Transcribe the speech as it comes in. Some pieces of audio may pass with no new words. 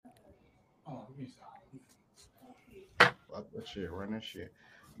Fuck that shit. Run that shit.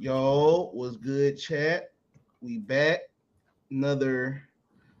 Yo, what's good, chat? We back. Another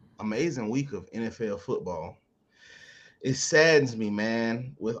amazing week of NFL football. It saddens me,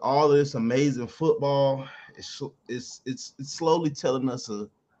 man. With all of this amazing football, it's slowly telling us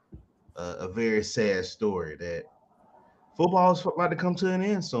a very sad story that football is about to come to an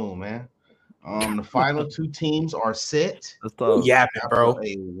end soon, man. The final two teams are set That's Who tough. yapping, after bro?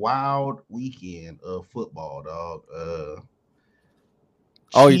 a wild weekend of football, dog.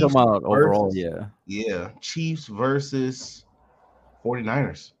 Oh, you're Chiefs talking about overall, versus- yeah. Yeah, Chiefs versus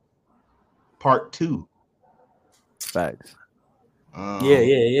 49ers. Part 2. Facts.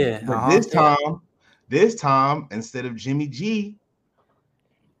 Yeah. But this time, instead of Jimmy G,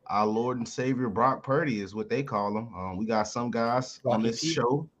 our Lord and Savior Brock Purdy is what they call him. We got some guys on Rocky this P.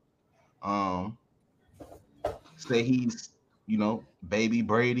 show say he's, baby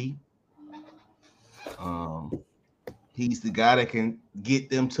Brady. He's the guy that can get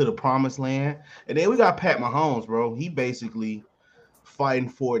them to the promised land. And then we got Pat Mahomes, bro. He basically fighting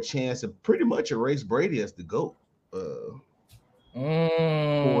for a chance to pretty much erase Brady as the GOAT. For his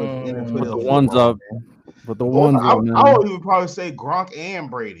NFL With the football, ones up. man. With the Well, ones I up, man. would even probably say Gronk and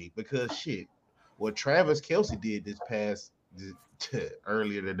Brady because shit, what Travis Kelce did this past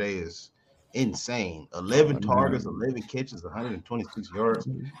earlier today is insane. 11 targets, 11 catches, 126 yards.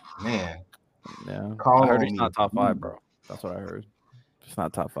 Man, Yeah. call I heard on he's me. not top 5, bro. That's what I heard. It's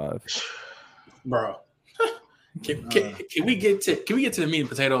not top 5. Bro. Can we get to the meat and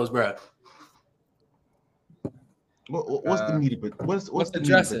potatoes, bro? What's the meat? What's the meat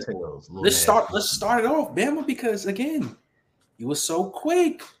address and it? potatoes? Let's start it off, Bama, because again, you was so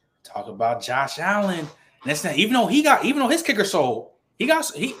quick. Talk about Josh Allen. And that's not even though his kicker sold.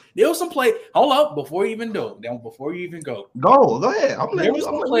 There was some play. Hold up, before you even do it. Before you even go. Go ahead. I'm There letting was you.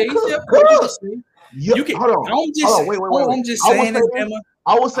 some I'm plays. letting Yeah, you hold on. I'm just Hold on. Wait. I'm just I will saying say this, this. Bama.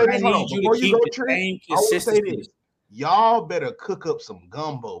 I will say I this. Hold on. need you Before to you go, keep the Tree, same I will say consistency. this. Y'all better cook up some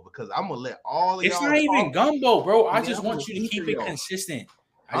gumbo because I'm gonna let all of y'all. It's not even gumbo, bro. I just I'm want gonna you to keep feature it y'all. consistent.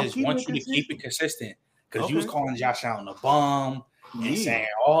 I'm I just keeping want it you to keep it consistent. consistent because you was Okay. calling Josh Allen a bum and Yeah. saying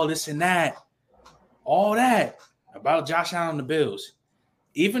all this and that, all that about Josh Allen and the Bills.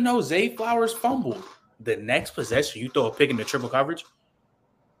 Even though Zay Flowers fumbled, the next possession you throw a pick in the triple coverage.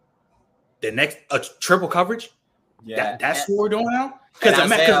 The next triple coverage. Yeah, That's what we're doing now. Because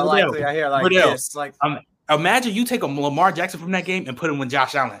Because I hear like Riddell, this, like imagine you take a Lamar Jackson from that game and put him with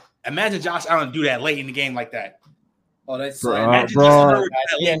Josh Allen. Imagine Josh Allen do that late in the game like that. oh, that's Imagine bro. Justin Herbert do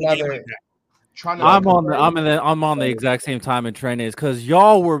that late in the game another. like that. I'm on the exact same time in trainings because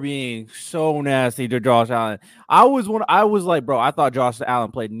y'all were being so nasty to Josh Allen. I was like, bro, I thought Josh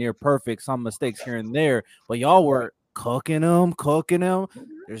Allen played near perfect, some mistakes here and there, but y'all were cooking him.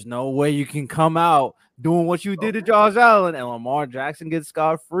 There's no way you can come out doing what you did to Josh Allen and Lamar Jackson gets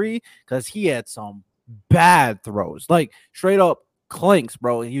scot-free because he had some bad throws, like straight up clinks,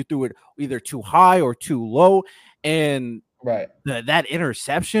 bro. You threw it either too high or too low, and Right. that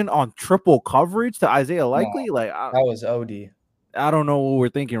interception on triple coverage to Isaiah Likely, That was OD. I don't know what we're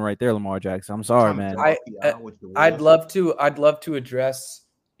thinking right there, Lamar Jackson. I'm sorry, man. I'd love to address,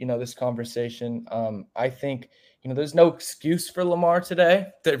 this conversation. I think, there's no excuse for Lamar today.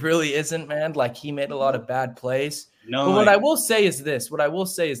 There really isn't, man. Like, he made a lot of bad plays. No. But what I will say is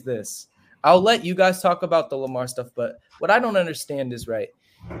this. I'll let you guys talk about the Lamar stuff, but what I don't understand is, right,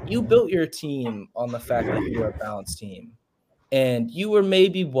 you built your team on the fact that you're a balanced team. And you were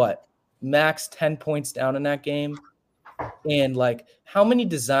maybe max 10 points down in that game. And how many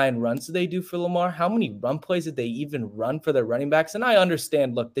design runs did they do for Lamar? How many run plays did they even run for their running backs? And I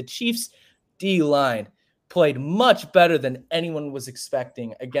understand, look, the Chiefs D-line played much better than anyone was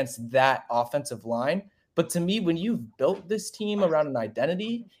expecting against that offensive line. But to me, when you've built this team around an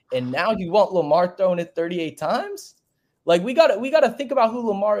identity and now you want Lamar throwing it 38 times, we gotta think about who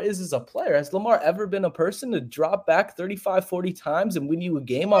Lamar is as a player. Has Lamar ever been a person to drop back 35, 40 times and win you a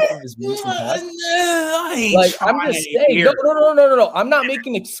game off of his recent pass? I'm just saying, no. I'm not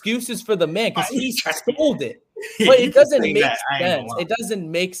making excuses for the man because he sold it. But it doesn't make sense. It doesn't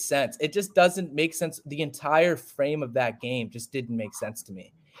make sense. It just doesn't make sense. The entire frame of that game just didn't make sense to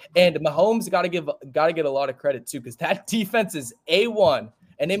me. And Mahomes got to get a lot of credit too, because that defense is A1,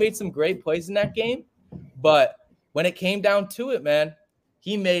 and they made some great plays in that game. But when it came down to it, man,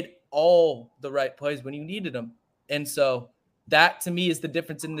 he made all the right plays when you needed him. And so that to me is the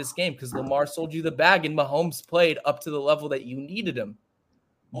difference in this game, because Lamar sold you the bag and Mahomes played up to the level that you needed him.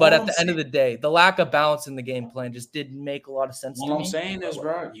 But at the end of the day, the lack of balance in the game plan just didn't make a lot of sense to me. What I'm saying is,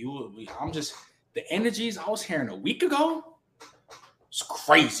 bro, the energies I was hearing a week ago, it's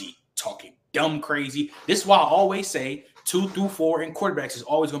crazy talking dumb crazy. This is why I always say 2 through 4 and quarterbacks is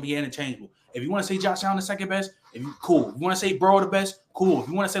always going to be interchangeable. If you want to say Josh Allen the second best, cool. If you want to say Burrow the best, cool. If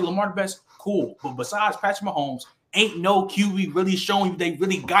you want to say Lamar the best, cool. But besides Patrick Mahomes, ain't no QB really showing you they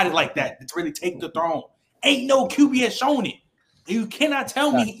really got it like that to really take the throne. Ain't no QB has shown it. And you cannot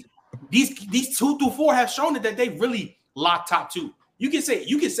tell me these 2 through 4 have shown it that they really locked top 2. You can say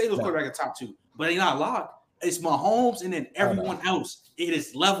those quarterbacks are top 2, but they not locked. It's Mahomes and then everyone else. It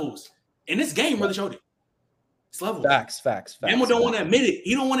is levels. And this game really showed it. It's levels. Facts. Bama don't want to admit it.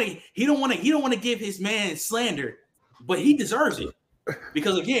 He don't want to give his man slander, but he deserves it.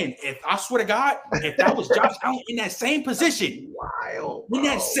 Because again, if I swear to God, if that was Josh Allen in that same position,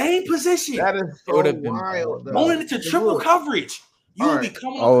 that is so wild. Going into triple coverage, you will be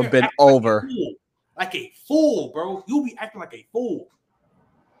coming up been over like a fool, bro. You'll be acting like a fool.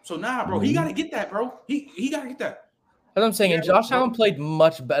 So bro, he got to get that, bro. He got to get that. As I'm saying, and Josh Allen played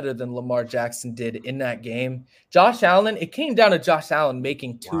much better than Lamar Jackson did in that game. Josh Allen, it came down to Josh Allen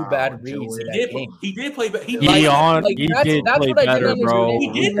making 2 bad reads in that game. He did play better. He did play better, bro.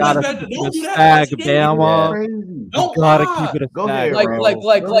 He gotta better. keep it a stag, Bama. You gotta keep it a stag.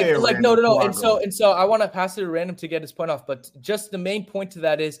 No. And so I want to pass it to Random to get his point off. But just the main point to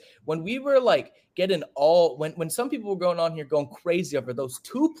that is when we were like getting when some people were going on here going crazy over those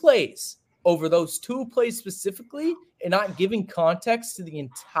 2 plays. Over those 2 plays specifically and not giving context to the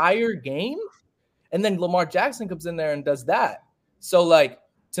entire game. And then Lamar Jackson comes in there and does that. So, like,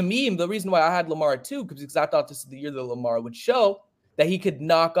 to me, the reason why I had Lamar at 2, because I thought this is the year that Lamar would show that he could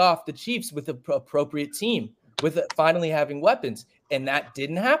knock off the Chiefs with an appropriate team, with finally having weapons. And that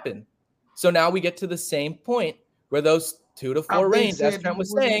didn't happen. So now we get to the same point where those 2 to 4 range, as Trent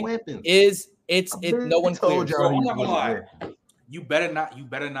was saying, no one clears. I'm not gonna lie. You better not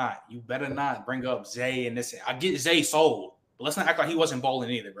bring up Zay and this. I get Zay sold, but let's not act like he wasn't balling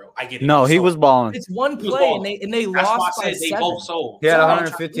either, bro. I get it. No, he was balling. It's one play and they That's lost why I said they both sold. He had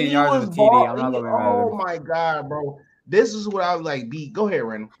 115 yards of the TD. I'm not looking at Oh my God, bro. This is what I was like. Go ahead,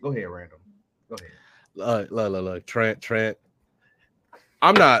 Random. Go ahead. Look, Trent.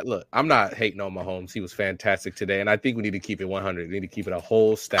 I'm not hating on Mahomes. He was fantastic today, and I think we need to keep it 100. We need to keep it a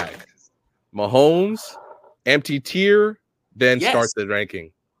whole stack. Mahomes, empty tier. Then start the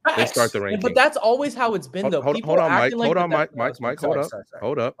ranking. Then start the ranking. But that's always how it's been, though. Hold on, Mike. Hold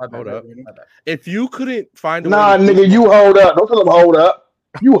up. If you couldn't find a way nigga, you hold up. Don't tell him hold up.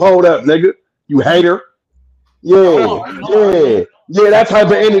 You hold up, nigga. You hater. Yeah, that type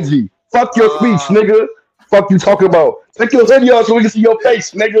of energy. Fuck your speech, nigga. Fuck you talking about. Take your hoodie off so we can see your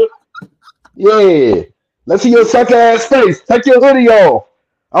face, nigga. Yeah. Let's see your suck ass face. Take your hoodie off.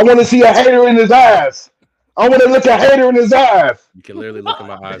 I want to see a hater in his eyes. I want to look a hater in his eyes. You can literally look in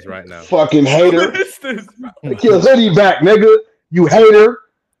my eyes right now. Fucking hater. Take your hoodie back, nigga. You hater.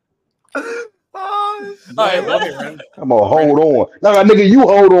 Come on, hold on. Nah, nigga, you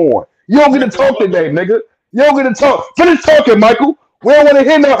hold on. You don't get to talk today, nigga. You don't get to talk. Finish talking, Michael. We don't want to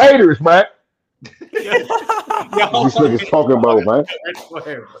hear no haters, man. These niggas talking about, man.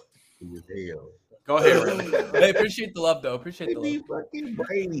 Go ahead. Hey, appreciate the love, though. Appreciate the love. Fucking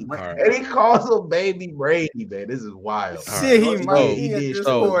Brady, right. And he calls him Baby Brady, man. This is wild.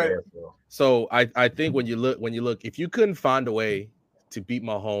 So I think when you look, if you couldn't find a way to beat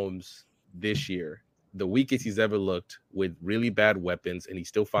Mahomes this year, the weakest he's ever looked with really bad weapons, and he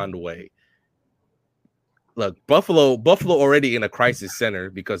still found a way. Look, Buffalo already in a crisis center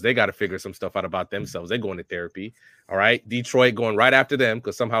because they got to figure some stuff out about themselves. They're going to therapy. All right. Detroit going right after them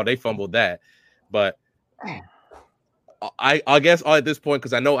because somehow they fumbled that. But I guess at this point,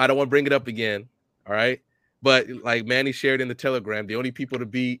 because I know I don't want to bring it up again. All right. But like Manny shared in the Telegram, the only people to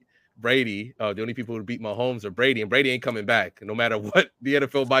beat Brady, the only people to beat Mahomes are Brady, and Brady ain't coming back no matter what the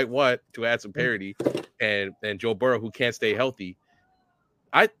NFL might want to add some parity. And Joe Burrow, who can't stay healthy.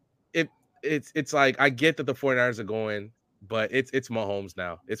 It's like I get that the 49ers are going, but it's Mahomes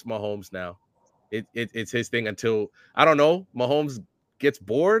now. It's Mahomes now. It's his thing until I don't know. Mahomes gets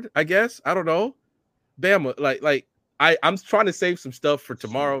bored, I guess. I don't know. Bama, like I'm trying to save some stuff for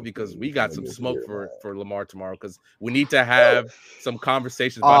tomorrow because we got some smoke for Lamar tomorrow because we need to have some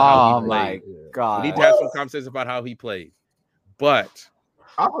conversations about how he played. God. We need to have some conversations about how he played. But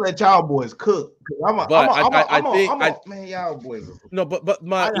I'm gonna let y'all boys cook. Man, y'all boys. No, but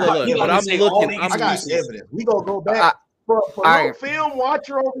I'm looking. I got evidence. We gonna go back for the film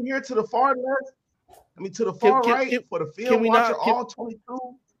watcher over here to the far left. I mean, to the far right for the film watcher, all 22.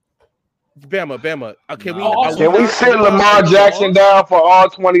 Bama. Can we sit Lamar Jackson down for all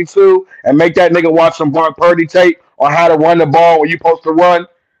 22 and make that nigga watch some Brock Purdy tape on how to run the ball when you're supposed to run?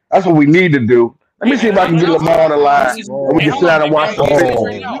 That's what we need to do. Let me see if I can get Lamar on the line, and we can sit down and watch the whole.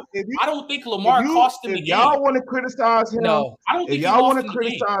 I don't think Lamar cost him the game. Y'all want to criticize him? No, I don't If think y'all want to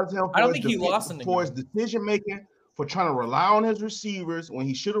criticize him, I don't think he lost in the for his game. decision making, for trying to rely on his receivers when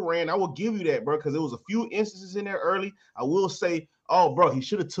he should have ran. I will give you that, bro, because there was a few instances in there early. I will say, oh, bro, he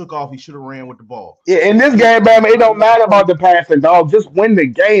should have took off. He should have ran with the ball. Yeah, in this game, man, it don't matter about the passing, dog. Just win the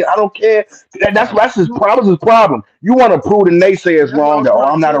game. I don't care. That's his problem. His problem. You want to prove the naysayers wrong that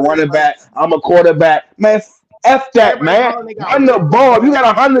I'm not a running back. I'm a quarterback, man. F that, man. Run the ball. If you got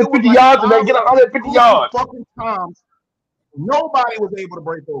 150 yards, and they get 150 yards. Fucking times. Nobody was able to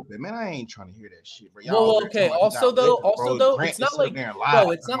break open. Man, I ain't trying to hear that shit, bro. Well, okay. Also, though, it's not like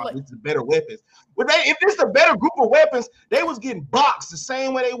it's not like it's the better weapons. But if it's the better group of weapons, they was getting boxed the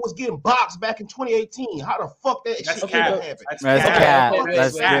same way they was getting boxed back in 2018. How the fuck that shit happened?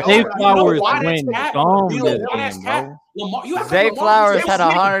 That's cap. Zay Flowers went dumb this game, bro. Zay Flowers had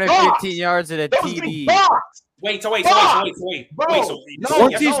 115 yards and a TD. Wait. Bro,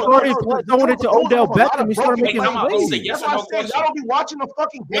 Once he started throwing it to Odell Beckham, he started making plays. Yes or no question. Y'all don't be watching the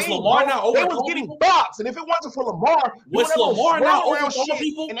fucking game. Was Lamar not They overthrowing was getting people? boxed, and if it wasn't for Lamar, Was Lamar not around overthrowing shit,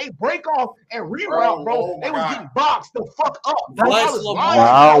 people? and they break off and reroute, bro. They was getting boxed the fuck up. Was Lamar?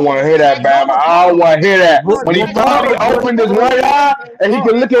 I don't want to hear that, Bama. I don't want to hear that. When he finally opened his one eye and he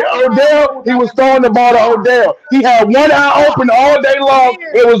could look at Odell, he was throwing the ball to Odell. He had one eye open all day long.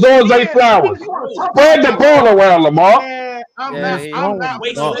 It was on Zay Flowers. Spread the ball around, Lamar. I'm not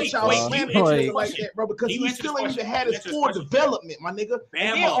wait, y'all wait, slam wait, into wait. it like that, bro, because You he answer still this ain't even question. had his Answer this full question. development, my nigga.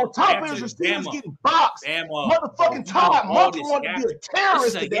 And then Bama. on top of his Answer receivers Bama. getting boxed, Bama. motherfucking Todd All Monken this wanted to be a This terrorist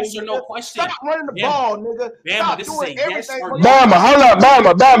is a today. yes or no nigga. question. Stop running the Bama. ball, nigga. Bama, Stop this is doing a yes everything. or no. Bama, hold up,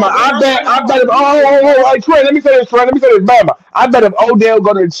 Bama. I bet if Trey, let me say this, Bama. I bet if Odell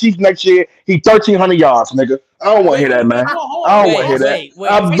go to the Chiefs next year, he 1,300 yards, nigga. I don't want to hear that, man. I don't want to hear that.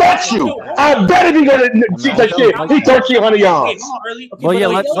 I bet you. I bet if he go to the Chiefs next year, he 1,300 yards. Well, yeah,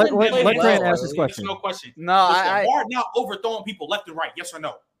 let Trent ask this question. No question. No, Lamar now overthrowing people left and right. Yes or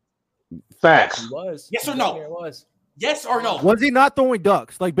no? Facts. Yes or no? Yes or no? Was he not throwing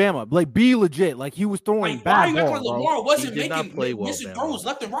ducks like Bama? Like, be legit. Like, he was throwing Like, why bad you balls, bro. Lamar wasn't He did not making play well, missing Bama. throws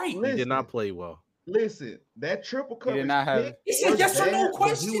left and right? He did not play well. Listen, that triple He coverage did not have- pick It's a was yes or no bad, but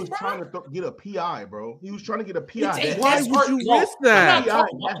question, He was bro. trying to get a PI, bro. He was trying to get a PI. It's a That- Why yes would or you no. risk I'm not that?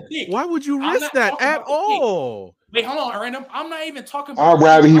 talking about the pick. Why would you I'm risk not that talking at about the pick. all? Wait, hold on, random. I'm not even talking about. I'd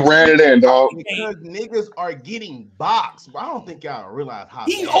rather he ran it in, dog. Because niggas are getting boxed. I don't think y'all realize how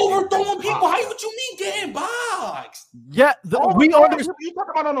He's bad they overthrowing get people. boxed. How what you mean getting boxed? Yeah, we understand. You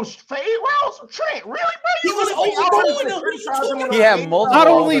talking about on those fade routes? Trent, really, bro? He was overthrowing them. What are you talking about? He had multiple. Not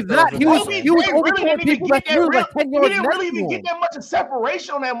only that, he was They overthrowing people that threw like 10 He yards didn't next really to even get him. that much of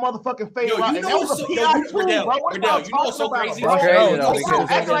separation on that motherfucking fade Yo, route. you And know that was what's a so- PI yo, too, Riddell, bro. What Riddell, y'all you know what's so talking crazy? about, It's bro? crazy, though, Y'all because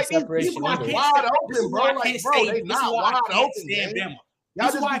acting they like these separation people are either. wide This is open, why I bro. can't Like, bro, stand. they This is not why wide I can't open, stand man. Bama. Y'all This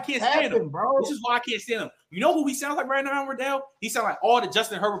is just why I be can't stand capping, him, bro. This is why I can't stand him. You know who he sounds like right now, Riddell? He sounds like all the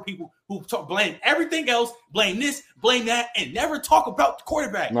Justin Herbert people who blame everything else, blame this, blame that, and never talk about the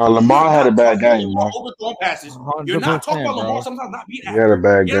quarterback. No, Lamar had a bad game, man. Overthrown passes. You're not talking about 100%, Lamar bro. sometimes not being He had a accurate.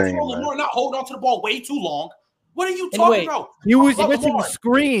 bad You're not game, talking about man. Lamar not holding on to the ball way too long. What are you And talking wait, about? He was Talk about missing Lamar.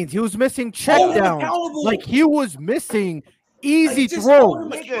 screens. He was missing Hold him checkdowns. accountable. Like, he was missing easy Just hold throws.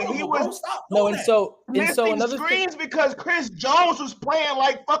 him Nigga, accountable, he bro. was Stop No, doing and that. so missing another thing. screens because Chris Jones was playing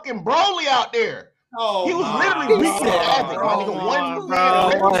like fucking Broly out there. Oh, He was my literally wreaking God, havoc, my nigga. bro. One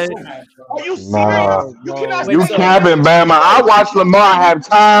bro. man. Are you serious? Nah. You cannot You say capping, Bama. I watched Lamar have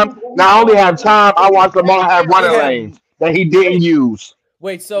time. Not only have time, I watched Lamar have running lanes that he didn't use.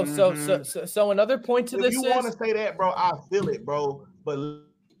 Wait, so another point to If this you want is to say that, bro, I feel it, bro. But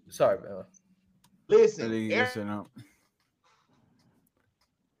sorry, man. listen, Yes or no?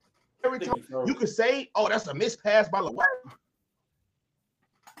 every time you could say, "Oh, that's a mispass by Lamar."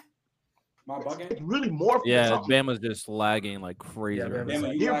 My bucket. Really morphed. Yeah, into something Bama's just lagging like crazy. Yeah, right Bama,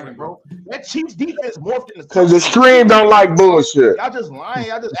 now. you different, lagging, bro. That Chiefs defense morphed into Because the something. stream don't like bullshit. Y'all just lying.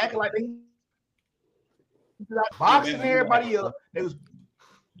 Y'all just acting like they boxing everybody up. They was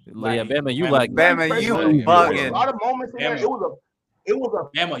Yeah, Bama, you Bama, like Bama, you There was a bugging. lot of moments in there. Bama. It was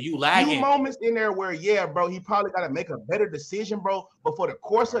a Bama, you few lagging. moments in there where, yeah, bro, he probably got to make a better decision, bro. But for the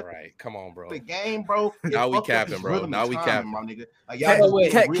course All of right, come on, bro. the game, bro, it Now we fucked up capping, his bro. rhythm Now and we timing, capping. my nigga. Like, Can- y'all wait,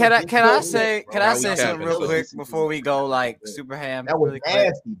 just Can, really can I didn't can I feel say that, can bro. I Now we say capping, something real so- quick before we go like super ham That was really quick?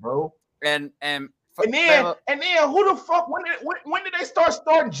 nasty, bro. And And then who the fuck? When did they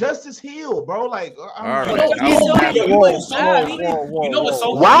starting Justice Hill, bro? Like, All right. You know Now we what's so capping. funny? You know what's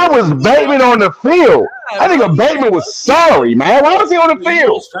so Why funny? was Bateman on the field? I think Bateman was sorry, man. Why was he on the You know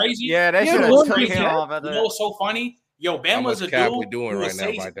field? what's crazy? yeah, they Yeah, should have one took piece, him yeah. off at You know the. what's so funny? Yo, Bama's a dude we doing who will right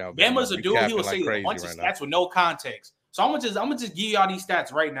say, now, Bama's a We dude, he capping will like say a crazy bunch of right now. stats with no context. So I'm gonna just give y'all these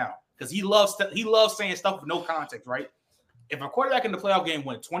stats right now because he loves saying stuff with no context, right? If a quarterback in the playoff game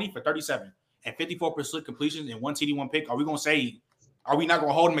went 20 for 37 and 54% completions and 1 TD, 1 pick, are we not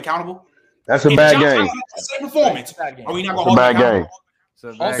gonna hold him accountable? That's a If bad Josh game. Allen has the same performance, are we not That's gonna a hold him bad accountable? game.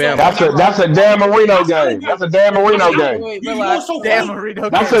 So That's a Dan Marino game. That's a Dan Marino game. You know what's so Dan funny?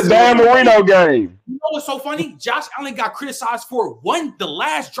 Marino. That's a Dan Marino game. You know what's so funny? Josh Allen got criticized for the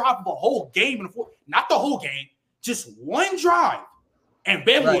last drive of a whole game in the fourth, not the whole game, just one drive. And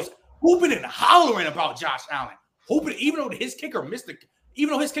Ben was hooping and hollering about Josh Allen. Hooping, even though his kicker missed the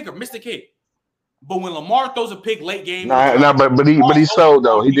kick. But when Lamar throws a pick late game, but he sold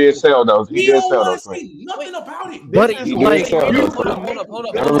though. He did sell those. we don't want to say nothing about it. But He did sell those. Hold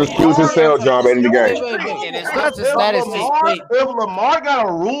up. Never excuse his sell job at the game. Wait. And it's not just that. It's just If Lamar got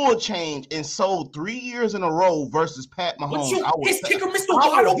a rule change and sold 3 years in a row versus Pat Mahomes, His kicker missed a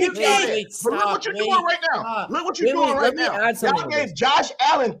wide open kick. But look what you're doing right now. Look what you're doing right now. Y'all gave Josh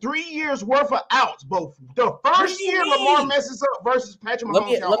Allen 3 years worth of outs. Both the first year Lamar messes up versus Patrick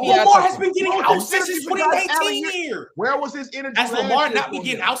Mahomes. Lamar has been getting out since his 2019 year. Where was his energy? Has Lamar not been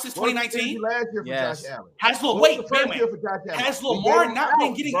getting out since 2019? Last year for Yes. Josh Allen. Has Has Lamar not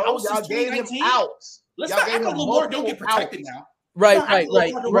been getting out since 2019? Let's not act like Lamar don't get protected now. Right.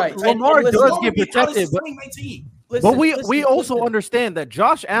 Lamar And does listen, get protected, but we also understand that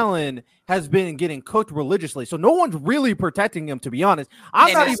Josh Allen has been getting cooked religiously, so no one's really protecting him. To be honest,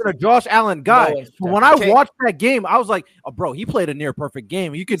 I'm not even a Josh Allen guy. But when I watched that game, I was like, "Oh, bro, he played a near perfect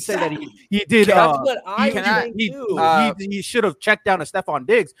game." You could say that he did. That's what I think too. He should have checked down to Stephon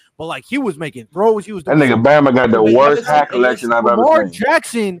Diggs, but like he was making throws. He was That nigga Bama got the worst hack collection I've ever Lamar seen.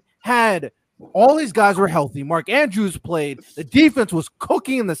 Jackson had. All these guys were healthy. Mark Andrews played. The defense was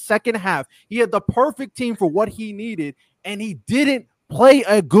cooking in the second half. He had the perfect team for what he needed, and he didn't play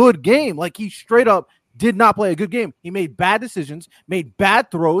a good game. Like, he straight up did not play a good game. He made bad decisions, made bad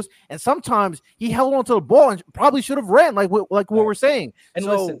throws, and sometimes he held on to the ball and probably should have ran, like what we're saying. And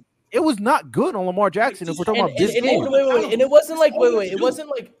so listen, it was not good on Lamar Jackson if we're talking about this game. And it wasn't like,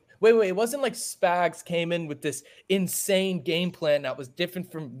 it wasn't like Spags came in with this insane game plan that was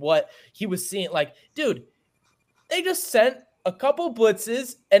different from what he was seeing. Like, dude, they just sent a couple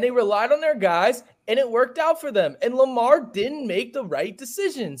blitzes and they relied on their guys and it worked out for them. And Lamar didn't make the right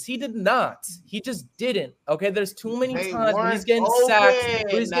decisions. He did not. He just didn't. Okay, there's too many times when he's getting sacked.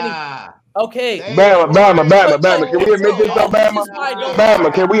 Okay. Bama. Can we admit this though, Bama?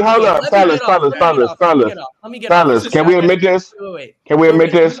 Bama, can we hold up? Fellas, can we admit this? Can we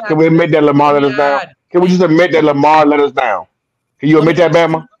admit this? Can we admit that Lamar let us down? Can we just admit that Lamar let us down? Can you admit that,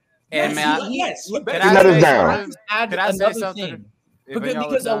 Bama? And man, yes. He let us down. Can I say something?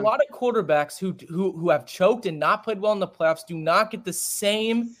 Because a lot of quarterbacks who have choked and not played well in the playoffs do not get the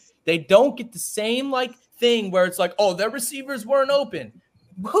same. They don't get the same like thing where it's like, oh, their receivers weren't open.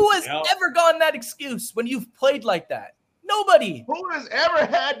 Who has ever gotten that excuse when you've played like that? Nobody. Who has ever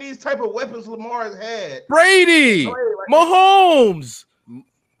had these type of weapons Lamar has had? Brady, Mahomes.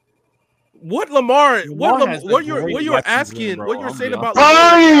 What Lamar? What you're asking? What you're saying about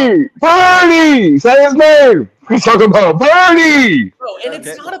Purdy? Say his name. We're talking about Purdy. Bro, and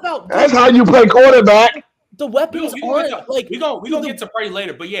it's not about. That's how you play quarterback. The weapons aren't like we gonna get to Purdy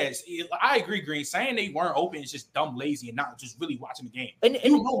later, but yes, I agree. Green saying they weren't open is just dumb, lazy, and not just really watching the game. And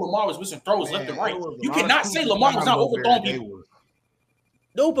you know Lamar was missing throws left and right. You cannot say Lamar was not overthrowing people.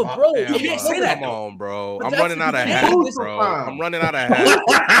 No, but bro, you can't say that. Come on, bro. I'm running out of hats, bro. I'm running out of hats.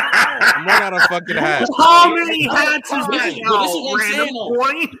 I'm running out of fucking hats. How many hats is that?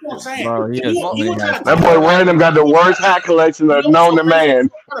 That boy Random got the worst hat collection I've known the man.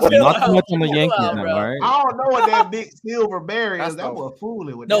 Not too much on the Yankees now, right? I don't know what that big silver berry is. That was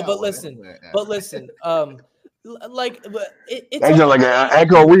fooling with no, but listen, like it's that's just like an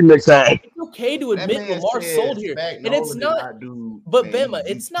Echo remix hat. It's okay to admit Lamar sold here, and it's not. But Bama,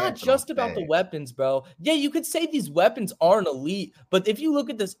 it's not just about the weapons, bro. Yeah, you could say these weapons aren't elite, but if you look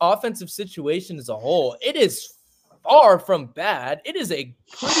at this offensive situation as a whole, it is far from bad. It is a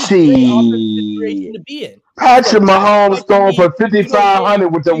pretty great offensive situation to be in. Patrick Mahomes throwing for 5,500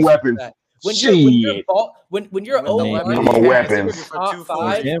 with them weapons. When you're weapons, top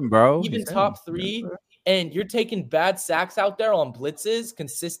 5, bro, even top 3. And you're taking bad sacks out there on blitzes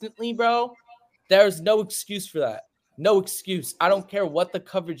consistently, bro, there's no excuse for that. No excuse. I don't care what the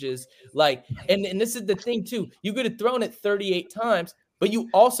coverage is like. And this is the thing, too. You could have thrown it 38 times, but you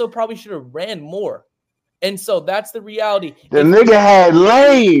also probably should have ran more. And so that's the reality. The nigga had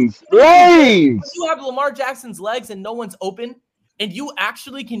lanes. You have Lamar Jackson's legs and no one's open, and you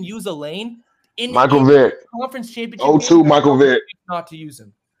actually can use a lane. Michael Vick. Conference championship. 0-2 Michael Vick. Not to use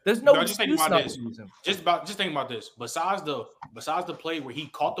him. There's no just think excuse about not this. to use him. Just think about this. Besides the play where he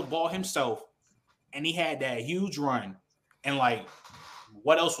caught the ball himself and he had that huge run, and like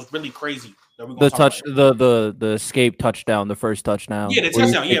what else was really crazy that we're The touch, the escape touchdown, the first touchdown. Yeah, the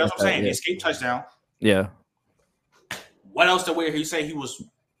touchdown. Yeah, that's what I'm saying. The escape touchdown. Yeah. What else to where he say he was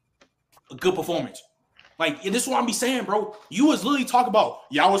a good performance? Like, this is what I'm be saying, bro. You was literally talking about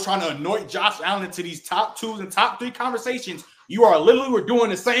y'all was trying to anoint Josh Allen into these top 2s and top 3 conversations. You are literally were doing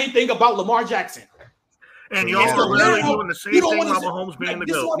the same thing about Lamar Jackson. And y'all are literally doing the same thing about Mahomes being the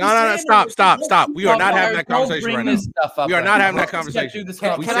GOAT. No, stop. We are not having that conversation right now. We are not having that conversation. We Can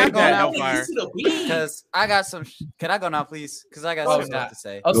I said go that, now? Hellfire. Because I got some. Can I go now, please? Because I got some stuff to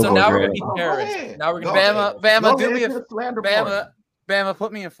say. Oh, so Go now for we're it. gonna be terrorists. Now we're gonna Bama, do me a Bama,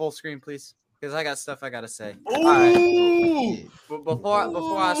 put me in full screen, please. Because I got stuff I gotta say. All right.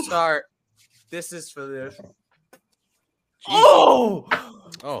 Before I start, this is for this. Oh,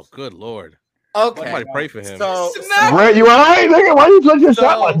 good Lord. Okay. Somebody pray for him. So Brett, you all right, nigga? Why you touch your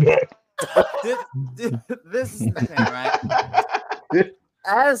shot like that? this is the thing, right?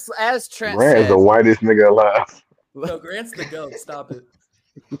 As Trent Brett is said, the whitest nigga alive. No, Grant's the GOAT. Stop it.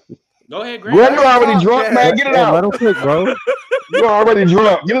 Go ahead, Grant. Brett, you already drunk, man. Get it Let out. him cook, bro. You already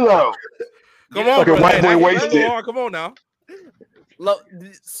drunk. Get it out. Come on, Fucking bro. white boy Hey, wasted. Come on now. look,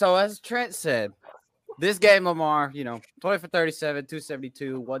 so as Trent said, this game, Lamar, 20 for 37,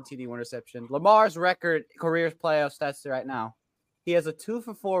 272, 1 TD, 1 reception. Lamar's record, career playoff stats right now, he has a 2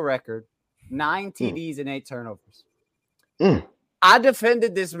 for 4 record, 9 TDs and 8 turnovers. I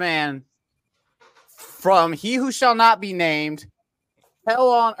defended this man from he who shall not be named, hell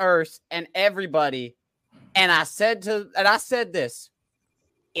on earth, and everybody. And I said this: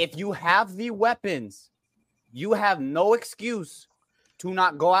 if you have the weapons, you have no excuse to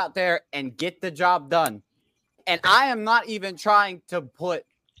not go out there and get the job done. And I am not even trying to put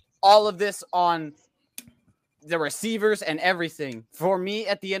all of this on the receivers and everything. For me,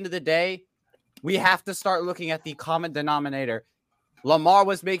 at the end of the day, we have to start looking at the common denominator. Lamar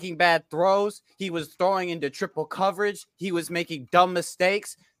was making bad throws. He was throwing into triple coverage. He was making dumb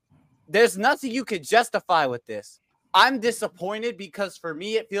mistakes. There's nothing you could justify with this. I'm disappointed because for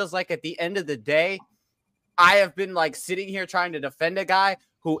me, it feels like at the end of the day, I have been like sitting here trying to defend a guy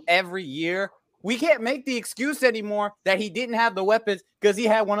who every year we can't make the excuse anymore that he didn't have the weapons because he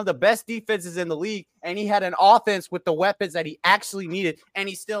had one of the best defenses in the league and he had an offense with the weapons that he actually needed and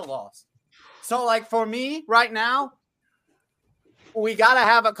he still lost. So like for me right now, we got to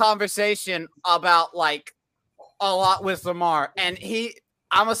have a conversation about like a lot with Lamar and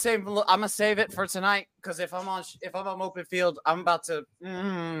I'm gonna save it for tonight because if I'm on open field, I'm about to.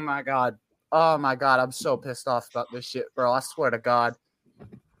 Oh my god, I'm so pissed off about this shit, bro. I swear to God.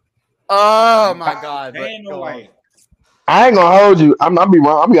 Oh my god. But Ain't no way. I ain't gonna hold you. I'm be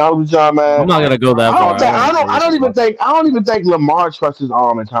wrong. I'll be honest with y'all, man. I'm not gonna go that far. I don't even think Lamar trusts his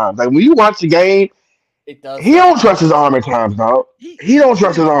arm at times. Like when you watch the game, it does. He don't trust his arm at times, dog. He don't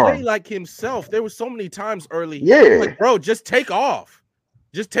trust his arm. Play like himself. There was so many times early. Yeah. Like, bro, just take off.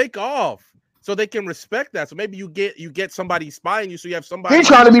 Just take off. So they can respect that. So maybe you get somebody spying you, so you have somebody. He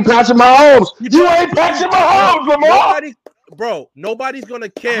trying to be Patrick Mahomes. You ain't Patrick Mahomes, Lamar. Nobody's gonna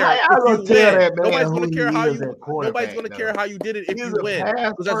care. Nobody's Nobody's gonna care how you. Nobody's gonna care how you did it if you win.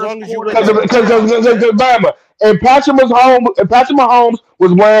 Because as long as you win. Because Bama and Patrick Mahomes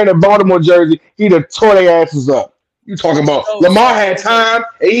was wearing a Baltimore jersey, he'd have tore their asses up. You talking about Lamar had time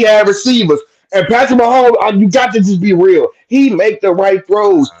and he had receivers. And Patrick Mahomes, you got to just be real. He make the right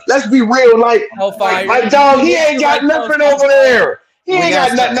throws. Let's be real. Like dog, he ain't got nothing over there. He ain't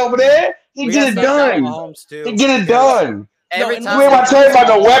got nothing over there. He get it done. He get it done. Every time we ain't tell you about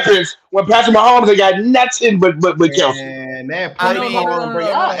the weapons when Patrick Mahomes ain't got nothing but Kelsey. And that play call, bro,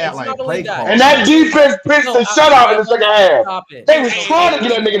 y'all act like play call. And that defense pitched the shutout in the second half. They was trying to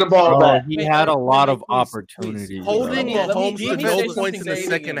get that nigga the ball back. He had a lot of opportunities. Holding Mahomes to no points in the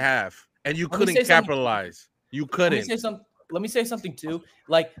second half. And you couldn't capitalize. You couldn't. Let me say something too.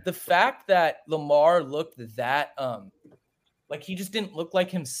 Like the fact that Lamar looked that like he just didn't look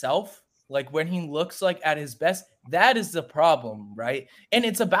like himself. Like when he looks like at his best, that is the problem, right? And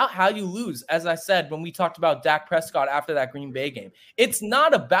it's about how you lose. As I said, when we talked about Dak Prescott after that Green Bay game, it's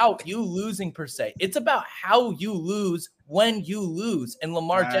not about you losing per se. It's about how you lose when you lose. And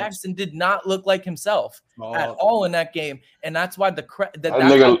Lamar Jackson did not look like himself at all in that game. And that's why that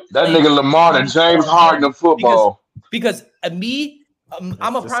nigga Lamar and James Harden of football. Because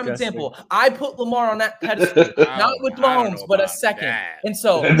I'm a prime example. I put Lamar on that pedestal, not with Mahomes, but a second. That. And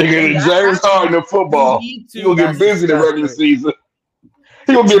so that nigga James Harden of football. He'll get busy the regular season.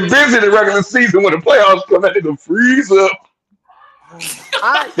 He gonna get busy in the regular season when the playoffs come. That nigga freeze up.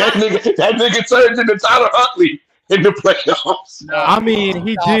 That nigga turns into Tyler Huntley in the playoffs. I mean,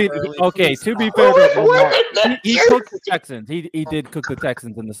 he did. Okay, to be fair to Lamar, he cooked the Texans. He did cook the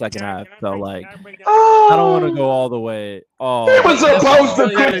Texans in the second half. So like, I don't want to go all the way. Oh, he was supposed to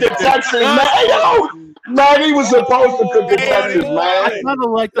cook the Texans, man. Man, he was supposed to cook the Texans, man. I kind of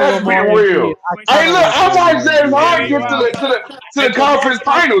like the Let's be Lamar. real. Hey, look, I watched James Harden get to the conference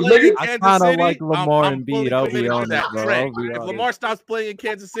finals, nigga. I kind of like Lamar and Embiid. I'll be honest, bro. If Lamar stops playing in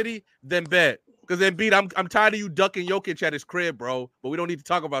Kansas City, then bet. Because Embiid, I'm tired of you ducking Jokic at his crib, bro. But we don't need to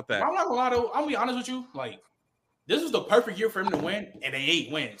talk about that. I'm not gonna lie though. I'll be honest with you. Like, this was the perfect year for him to win, and they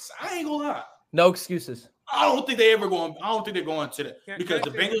 8 wins. I ain't gonna lie. No excuses. I don't think they're going to the because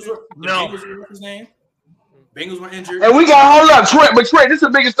the Bengals were what's his name? Bengals were injured. And we got hold up, Trent. But Trent, this is the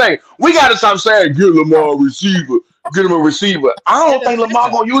biggest thing. We got to stop saying get Lamar a receiver. Get him a receiver. I don't think Lamar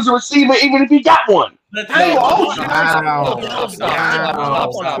gonna use a receiver even if he got one. I'm not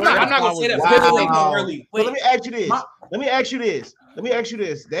gonna say that early. But let me ask you this.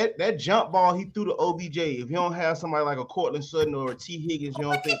 That jump ball he threw to OBJ. If you don't have somebody like a Cortland Sutton or a T. Higgins, you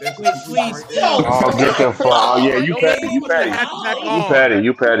don't think that's please. Oh, get the fuck. Oh yeah, you petty. You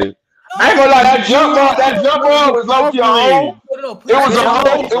petty. I ain't gonna lie, that jump ball was low key a hole. It was a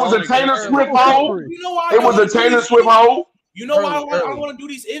hole. It was a Taylor Swift hole. It was a Taylor Swift hole. You know why I want to do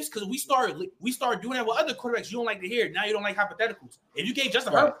these ifs? Because we start doing that with other quarterbacks you don't like to hear. Now you don't like hypotheticals. If you gave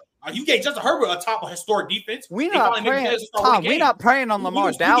Justin Herbert, a top historic defense. We're not praying on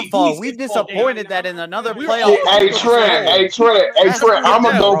Lamar's downfall. We disappointed that in another playoff. Hey Trent, I'm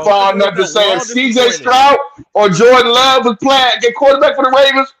gonna go far enough to say if CJ Stroud or Jordan Love was playing get quarterback for the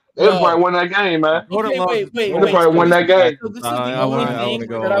Ravens, they'll probably win that game, man. Wait. They'll probably win that game. So this is the only thing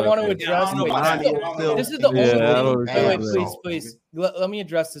that I want to address. This is the only thing. Please. Let me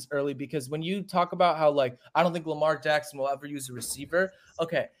address this early because when you talk about how like I don't think Lamar Jackson will ever use a receiver.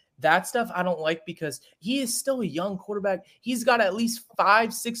 Okay. That stuff I don't like because he is still a young quarterback. He's got at least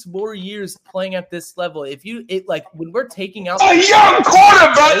 5-6 more years playing at this level. When we're taking out a young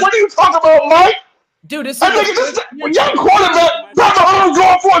quarterback, what are you talking about, Mike? Dude, this is a young quarterback. Pat Mahomes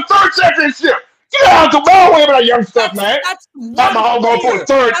going for a third championship. Get out the ball with that young stuff, man. Pat Mahomes going for a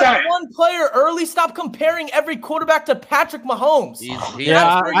third time. One player early. Stop comparing every quarterback to Patrick Mahomes.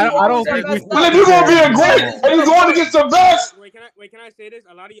 I don't think we. Well, if you're gonna be a great and you're going against the best. Wait, can I say this?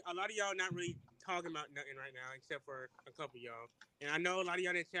 A lot of y'all not really talking about nothing right now, except for a couple of y'all. And I know a lot of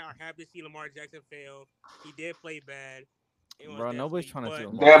y'all in the chat are happy to see Lamar Jackson fail. He did play bad. Bro, nobody's trying to see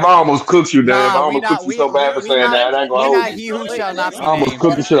him. Damn, I almost cooked you, Dan. I almost cooked you so bad for saying that. I ain't gonna hold you. I almost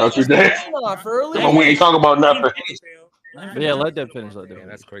cooked the shit out you, Dan. We ain't talking about nothing. Yeah, let them finish. Yeah,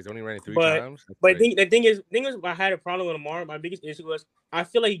 that's crazy. Only ran it 3 times. But the thing is, I had a problem with Lamar. My biggest issue was I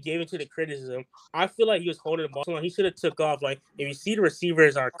feel like he gave into the criticism. I feel like he was holding the ball so long. He should have took off. Like if you see the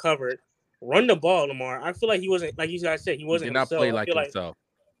receivers are covered, run the ball, Lamar. I feel like he wasn't like you guys said. He wasn't. He did not play like himself.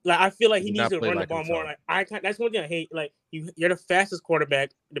 I feel like he needs to run the ball more. Like that's one thing I hate. Like you're the fastest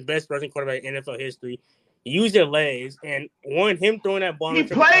quarterback, the best rushing quarterback in NFL history. Use your legs and him throwing that ball. He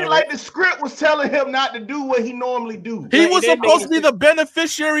played like the script was telling him not to do what he normally do. He was supposed to be the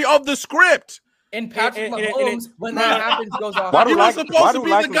beneficiary of the script. And Patrick Mahomes, when that happens, goes off. He was supposed to be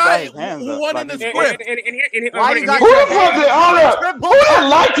the guy who won in the script. Who did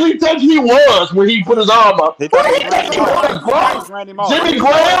likely think he was when he put his arm up? Who did he think he was, bro? Jimmy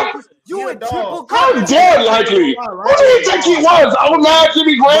Graham? How dare likely? Who do you think he was? Oh, not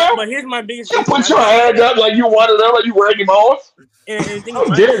Jimmy Graham? But here's my biggest. You put your hand up like you wanted them, like you ragging off. How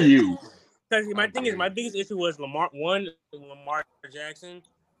dare you? Because my biggest issue was Lamar Jackson.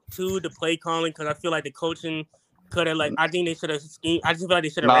 2, the play calling, because I feel like the coaching could have I think they should have schemed. I just feel like they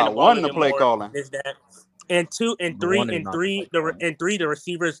should have ran the ball. 1, the play calling. And 2 and 3 the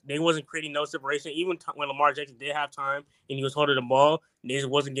receivers, they wasn't creating no separation. Even when Lamar Jackson did have time and he was holding the ball, they just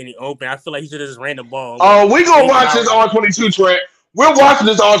wasn't getting open. I feel like he should have just ran the ball. Oh, we gonna watch this R22, Trent. We're watching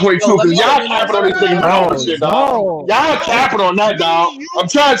this R22 because y'all capping on this thing. Shit, dog. Y'all capping on that, dog. I'm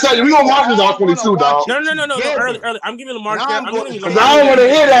trying to tell you, we gonna watch this R22, dog. No. Early. I'm giving Lamar. I don't want to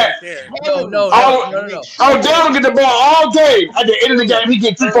hear that. No. Oh, Dale get the ball all day. At the end of the game, he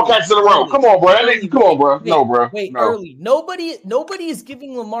get 3-4 catches in a row. Come on, bro. Come on, bro. No, bro. Wait, early. Nobody is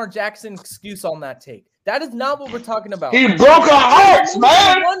giving Lamar Jackson excuse on that take. That is not what we're talking about. He broke our hearts,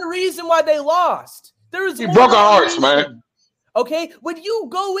 man. One reason why they lost. He broke our hearts, man. Okay, when you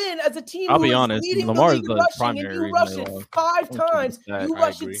go in as a team, I'll be honest, Lamar is the primary and you rush it 5 times, you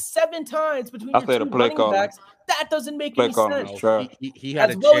rush it 7 times between your 2 running backs. that doesn't make Play any calling sense. was trash. He had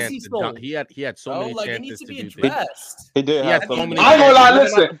As a well as chance. he To stole. he had so Bro, many like, it chances needs to to be do that. addressed. He did He have had so so many. many I ain't chances. gonna lie. Whether or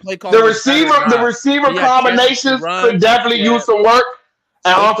not Listen, the play calling was bad or the not, receiver he had chances to combinations run. could definitely He use had, some work.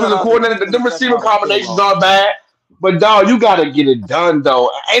 And They shut offensive out the coordinator, Chiefs in the the second receiver half and still combinations lost. aren't bad. But dog, you gotta get it done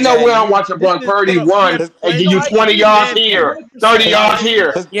though. Ain't no Yeah, way I'm watching this Brock is Purdy bro. He run had His and plenty. give No, you I 20 agree, yards man. here, 100%. 30 his yards game,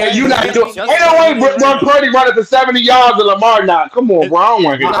 here. his, Yeah, And you his not game, doing. Just Ain't no like way Brock Purdy running for 70 yards and Lamar not. Come on, his, bro. I don't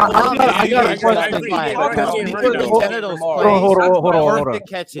want to hear his, that. I got a his, question. because He before getting the run. end of those Lamar. plays, Hold on. perfect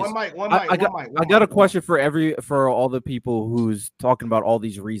catches. I got a question for all the people who's talking about all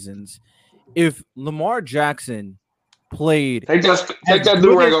these reasons. If Lamar Jackson played Take as that good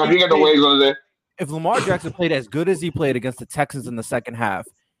do rag as off. he You got no played, ways on there. if Lamar Jackson played as good as he played against the Texans in the second half,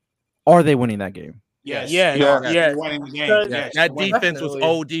 are they winning that game? Yes. Yeah, Yeah. They're winning the game. Because- Yes. That they're winning. defense was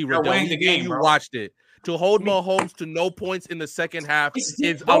Definitely. OD. They're winning Riddell. the game, You bro. watched it. To hold Mahomes to no points in the second half is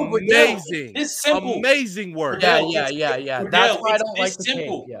Bro, Riddell, amazing. it's simple. Amazing work. Yeah. Riddell, That's why I it's don't like this the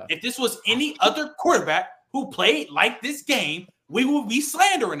simple. take. Yeah. If this was any other quarterback who played like this game, we would be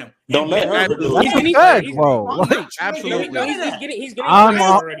slandering him. Don't let Herbert do it. He's getting Fact, bro. Like, Absolutely. He's getting I'm pressure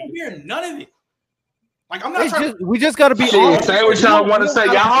up. already. Hear none of it. Like I'm not trying to. we just got to be Shit, honest. say what y'all want to say.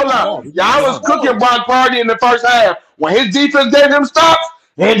 Y'all hold up. Y'all Hold was on. cooking Brock Purdy in the first half. When his defense gave them stops,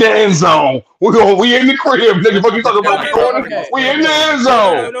 in the end zone. We in the crib, nigga. What you talking about? We in the end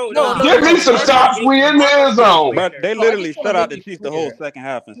zone. No. Give me some stops. We in the end zone. But they literally shut out the Chiefs the whole second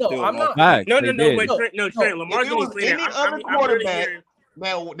half and still I'm lost. not. Facts, No, they but did. Trent, Lamar's If it getting was slated. any other quarterback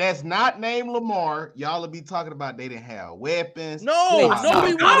that's not named Lamar, y'all would be talking about they didn't have weapons. No, Wait, we stop.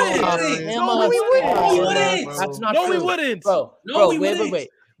 wouldn't. No, we wouldn't. That's not No, true. we wouldn't. Bro, we wouldn't.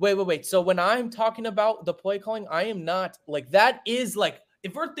 wait. So when I'm talking about the play calling, I am not like that is like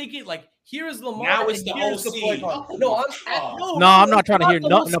if we're thinking like here's Lamar Now it's and the here's the OC. play calling. No, No, I'm not trying to hear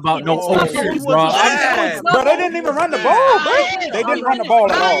nothing about no OC, bro. Bro, they didn't even run the ball, bro. They didn't run the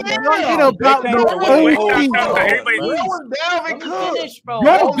ball at all, bro. Talking about no OC. Dalvin Cook. Finish, bro.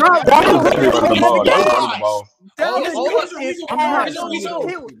 Yo, God, why They running the ball. They running the ball. They only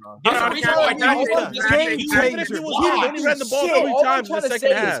ran the ball 3 times in the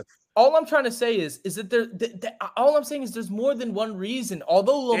second half. All I'm trying to say is that all I'm saying is there's more than one reason.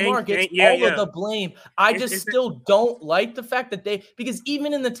 Although Lamar gets all of the blame, I just still don't like the fact that because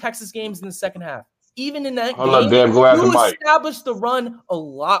even in the Texas games in the second half, even in that Hold up, game, Deb, go after you Mike. established the run a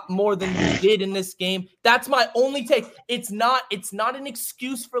lot more than you did in this game. That's my only take. It's not an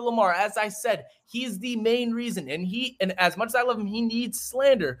excuse for Lamar. As I said, he's the main reason, and as much as I love him, he needs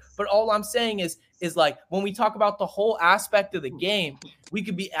slander. But all I'm saying is like when we talk about the whole aspect of the game, we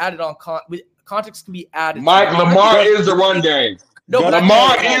could be added on context can be added. Mike, Lamar is the run game. No,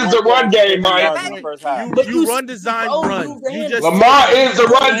 Lamar is the run game, Mike. You run design run. Lamar is the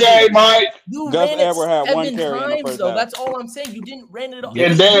run game, Mike. You Gus ran it Edwards had 7 one carry in the times, first though. half. That's all I'm saying. You didn't run it all.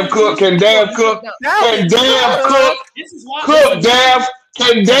 Can damn cook. Can damn cook. Can damn cook. Cook, damn.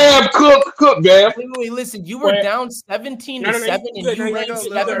 Can damn cook, damn. Wait, listen. You were down 17-7, and you ran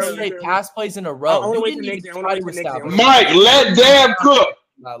 7 straight pass plays in a row. You didn't even try to establish. Mike, let damn cook.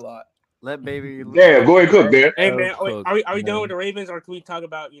 Not a lot. Let baby. Damn, go ahead, cook, damn. Hey man, are we done with the Ravens, or can we talk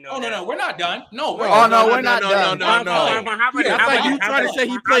about No, we're not done. No, we're not done. No. That's like you trying to say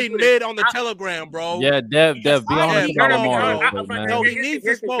he played mid on the Telegram, bro. Yeah, Dev, be honest about Lamar. No, he needs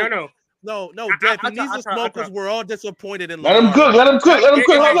to smoke. No, Dev, he needs to smoke because we're all disappointed in Let Lamar. him cook.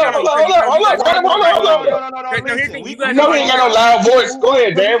 Hold up. Hold up. No, he ain't got no loud voice. Go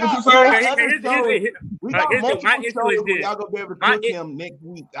ahead, Dan. What you saying? We got multiple shows where y'all gonna be able to cook him next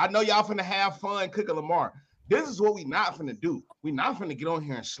week. I know y'all finna have fun cooking Lamar. This is what we not finna do. We not finna get on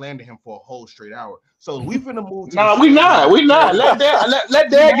here and slander him for a whole straight hour. So we finna move to No, we not. Let Dad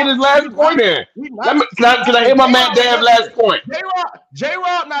get his last point in. Can I hear my man Dad's last point?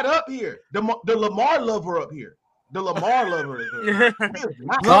 J-Rob not up here. The Lamar lover up here. The Lamar lover is here.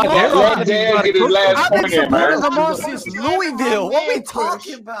 Let Dad get his last point in, man. Lamar since Louisville. What we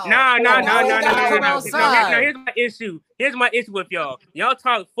talking about? No. Here's my issue with y'all. Y'all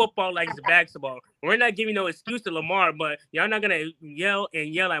talk football like it's basketball. We're not giving no excuse to Lamar, but y'all not gonna yell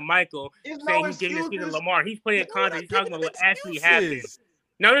at Michael saying he's giving excuse to Lamar. He's playing content. He's talking about what actually happened.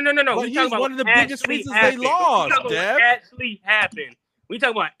 No. But he's one of the biggest reasons they lost, Dev. Actually happened. We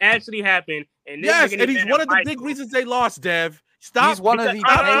talk about actually happened. And yes, and he's one of the big reasons they lost, Dev. Stop. He's one of the main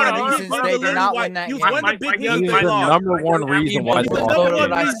reasons they did not win that game. He was one of the big reasons He's they the lost. number one reason why. He's the number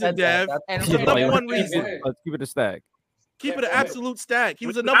one reason, Dev. He's the number one reason. Let's keep it a stack. Keep it an absolute stack. He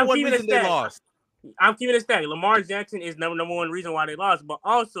was the number one reason they lost. I'm keeping it a stack. Lamar Jackson is number one reason why they lost, but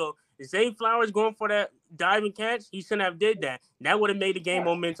also Zay Flowers going for that diving catch, he shouldn't have did that. That would have made the game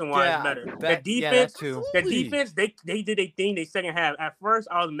momentum-wise better. that too. The defense, they did a thing. They second half. At first,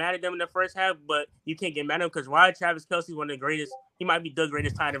 I was mad at them in the first half, but you can't get mad at them because Ryan Travis Kelce, one of the greatest. He might be the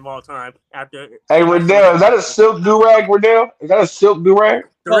greatest tight end of all time. After Hey, Riddell, is that a silk do-rag, Riddell? Is that a silk do-rag?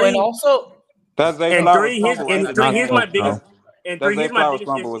 Oh, and also, That's Zay and Flowers' three, here's my biggest. And That three, Zay here's my Flowers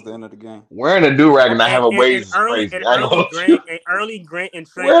biggest fumble issue. was the end of the game. Wearing a do-rag and I have a waves is crazy. Early Grant and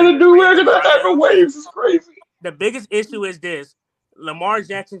Trey. Wearing a do-rag and I have a waves is crazy. The biggest issue is this: Lamar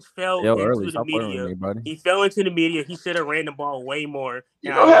Jackson fell into the media. He fell into the media. He should have ran the ball way more.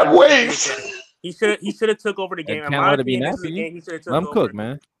 You don't have waves. He should have took over the game. Can't let it be nasty. Let him cook,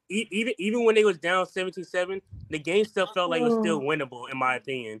 man. Even when they was down 17-7, the game still felt like it was still winnable, in my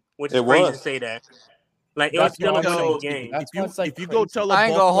opinion. Which is crazy to say that. Like, it was still a winnable game. If you go tell I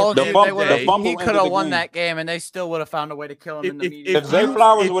ain't gonna hold you. He could have won game. that game, and they still would have found a way to kill him in the media. If Zay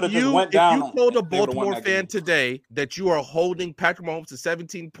Flowers would have just went down, if you told a Baltimore fan today that you are holding Patrick Mahomes to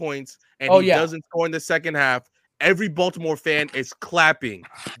 17 points and he doesn't score in the second half, every Baltimore fan is clapping.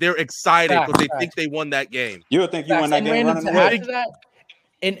 They're excited because they think they won that game. You would think you won that game running away.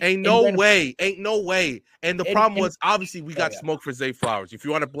 Ain't no way. And the problem was, obviously, we got smoke for Zay Flowers. If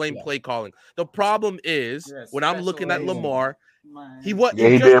you want to blame play calling, the problem is when I'm looking at Lamar, he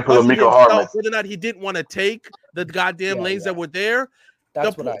did put Miko Hardman. Whether or not he didn't want to take the goddamn lanes that were there.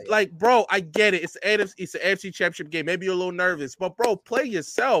 Bro, I get it. It's an AFC championship game. Maybe you're a little nervous, but bro, play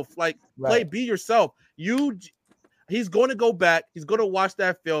yourself. Be yourself. He's going to go back. He's going to watch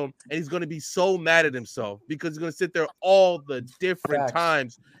that film, and he's going to be so mad at himself because he's going to sit there all the different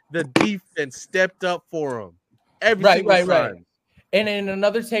times the defense stepped up for him. Every single time. Right. And in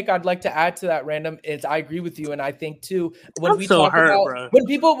another take I'd like to add to that, Random, is I agree with you, and I think too when people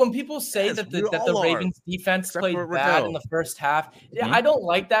say that the Ravens defense played bad in the first half, I don't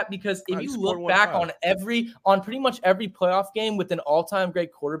like that because if you look back on pretty much every playoff game with an all-time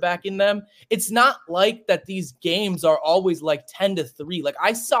great quarterback in them, it's not like that these games are always like 10-3. Like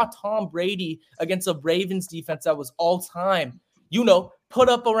I saw Tom Brady against a Ravens defense that was all-time, put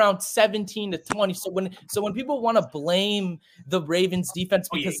up around 17-20. So when people want to blame the Ravens defense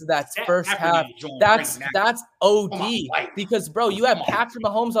because of that first half, that's OD. Because bro, you have Patrick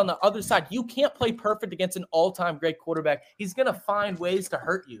Mahomes on the other side. You can't play perfect against an all-time great quarterback. He's gonna find ways to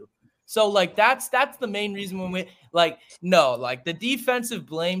hurt you. So that's the main reason when the defensive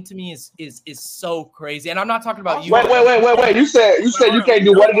blame to me is so crazy. And I'm not talking about you. Wait. You said you can't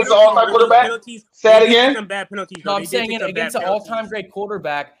do what against an all-time quarterback? Say it again. No, I'm saying against an all-time great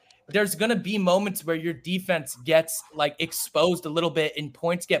quarterback, there's gonna be moments where your defense gets exposed a little bit and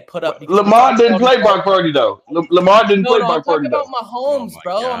points get put up. Lamar didn't play Brock Purdy though. Lamar didn't play Brock Purdy though. I'm talking about Mahomes,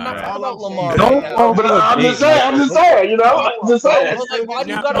 bro. I'm not talking about Lamar. But I'm just saying. Why do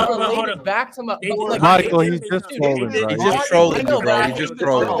you gotta relate it back to Michael? He's just trolling, bro. He's just trolling, bro. He's just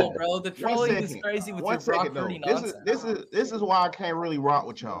trolling, bro. The trolling is crazy with your Brock Purdy nonsense. This is why I can't really rock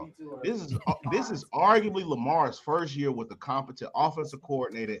with y'all. This is arguably Lamar's first year with a competent offensive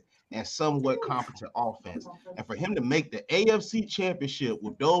coordinator and somewhat competent offense. And for him to make the AFC championship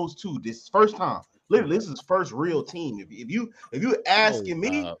with those two, this first time, literally, this is his first real team. If you asking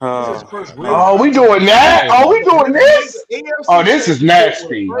me, this is his first real team. We doing that? Are we doing this? AFC this is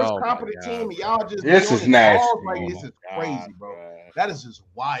nasty. First competent team, and y'all just this is nasty. This is crazy, bro. That is just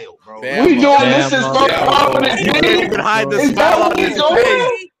wild, bro. We doing this is first competent team. He can't even hide the smile on his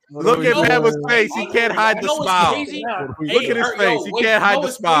face. Look at Bama's face. He can't hide the smile. Look at his face. He can't hide the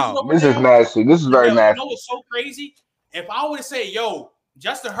smile. This is nasty. This is very nasty. You know what's so crazy? If I would have said,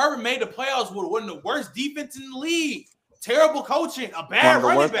 Justin Herbert made the playoffs with one of the worst defense in the league. Terrible coaching. A bad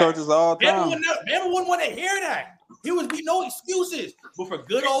running back. Coaches all time. Bama wouldn't want to hear that. He would be no excuses. But for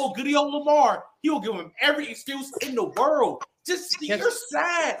goody old Lamar, he will give him every excuse in the world. You're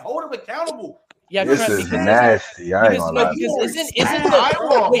sad. Hold him accountable. Yeah, this is nasty. I ain't gonna lie. Isn't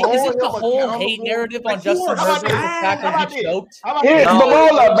the whole hate narrative on Justin Herbert the fact that he choked?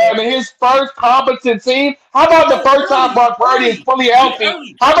 His first competent team. How about the first time Brock Purdy is fully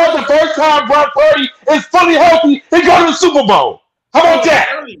healthy? How about the first time Brock Purdy is fully healthy? He go to the Super Bowl. How about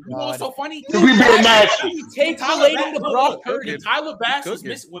that? You know what's so funny? We being nasty. Take relating to Brock Purdy. Tyler Bass was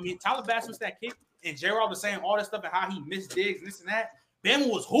missing. Tyler Bass was that kick, and J-Rob was saying all that stuff and how he missed digs and this and that. Ben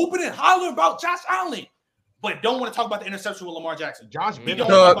was hooping and hollering about Josh Allen. but don't want to talk about the interception with Lamar Jackson. Josh He been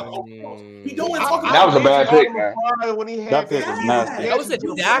don't up. want to talk about He don't want to talk about That was a bad pick, man. When he had That pick was nasty. That was a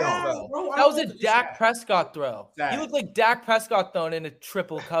Dak throw. That was a Dak Prescott throw. Sad. He looked like Dak Prescott thrown in a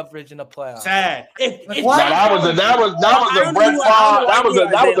triple coverage in a playoff. Sad. That was a Brett Favre. That was a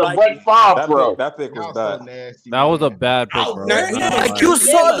Brett Favre throw. That pick was bad. That was a bad pick, bro. Like you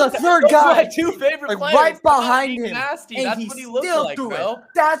saw the third Those were guy my two favorite like players. right behind him, Nasty. and That's he what he looked still like, threw bro. it.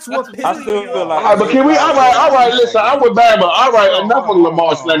 That's what I pissed still me feel off. like- All right, but can we? All right. Listen, I'm with Bama. All right, enough of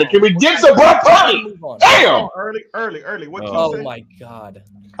Lamar slander. Can we get to Brock Purdy? Damn. Early. What you Oh say? my god.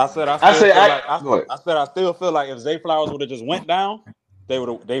 I said I still feel like if Zay Flowers would have just went down,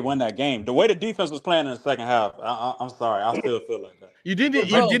 they win that game. The way the defense was playing in the second half, I'm sorry, I still feel like that. You didn't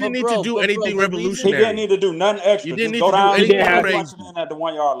need to do anything He revolutionary. didn't need to do nothing extra. You didn't Just need go to down do anything and crazy. punch it in at the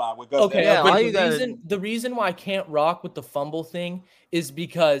 1 yard line with Gus Okay, Yeah, all you but gotta- the reason why I can't rock with the fumble thing is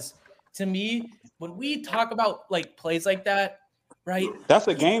because to me, when we talk about like plays like that, right? That's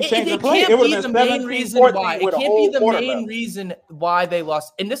a game changing It play. can't It would be have the been main 17-14 reason why. It with a can't whole be the quarter main left. reason why they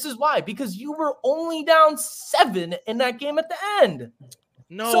lost. And this is why, because you were only down 7 in that game at the end.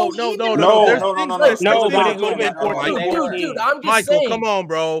 No. So There's No, things no, no, like- no, there's no, things no, that no, could have been no, no, 14. no, Dude, I'm just Michael, saying. come on,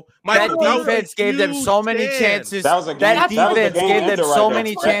 bro. That Michael, that was a defense gave them so many huge chances. That was a game- That that was the defense game gave them ender right so there.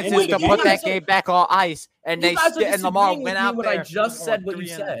 many That chances ended to the put game. that game back on ice, and You guys are and Lamar disagreeing with went me out when there. I just said what you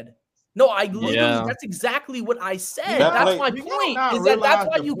said. No, I literally, that's exactly what I said. That That's play- my Do y'all point. not Is that that's realize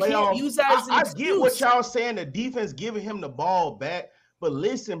why the you playoff- can't use that as an I excuse. get what y'all saying. The defense giving him the ball back, but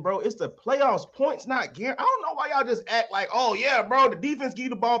listen, bro, it's the playoffs. Points not guaranteed. I don't know why y'all just act like, oh yeah, bro, the defense give you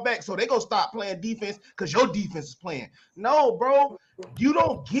the ball back, so they gonna stop playing defense because your defense is playing. No, bro, you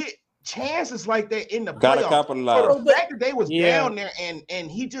don't get chances like that in the Gotta playoffs. capitalize. So the fact that they was down there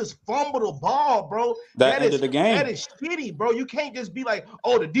and he just fumbled the ball, bro, That is ended the game. That is shitty, bro. You can't just be like,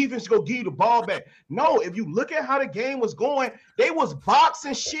 oh, the defense go give you the ball back. No, if you look at how the game was going, they was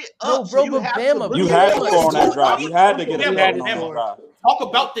boxing shit up. No, bro, but Bama, You had to score on that drive. You had to get it going on that drive. Talk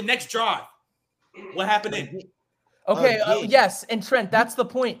about the next drive. What happened then? Okay, yes, and Trent, that's the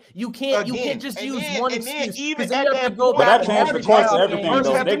point. You can't just use one excuse even because then you at have to that go point, But back that and changed the course of everything,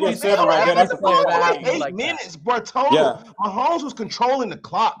 though. They get 7 right there. That's a player that like happened 8 like that. minutes, bro. Total. Yeah. Mahomes was controlling the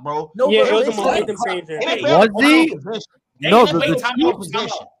clock, bro. No, Yeah, but it was a listen, momentum changer. Was he? No, Hey, the wait, time out, Chiefs. time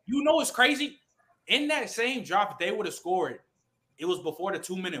out. You know what's crazy? In that same drive, if they would have scored, it was before the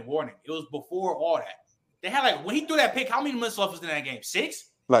 2-minute warning. It was before all that. They had like when he threw that pick, how many minutes left was in that game? 6?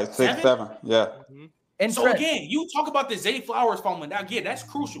 Like 6, 7. Yeah. And So Trent, again, you talk about the Zay Flowers fumbling. Now, again, that's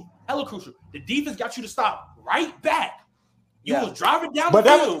crucial, hella crucial. The defense got you to stop right back. You was driving down But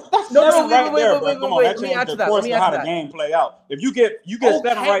the that field. was that's No, no, 7 right wait, there, wait, bro. wait, Come on, wait, that let me changed answer the that, course let me of how answer the that. game play out. If you get 7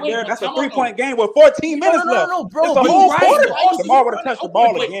 right there, that's a come on, 3-point game with 14 minutes no, left. no, bro, It's a you whole right. quarter. Also, Lamar you would have right. touched the Okay,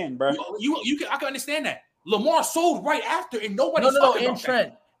 ball wait. again, bro. You can I can understand that. Lamar sold right after, and nobody's no, talking and about Trent,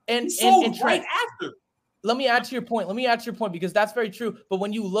 that. and He sold and Trent. right after. Let me add to your point. Because that's very true. But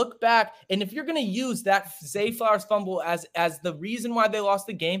when you look back, and if you're going to use that Zay Flowers fumble as the reason why they lost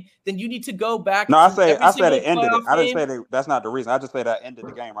the game, then you need to go back. No, I to said every it single ended it. playoff I didn't game. say that's not the reason. I just say that ended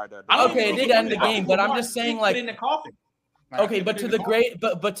the game right there. Okay, it did end the game, but I'm just saying, like, in the coffin. okay, but to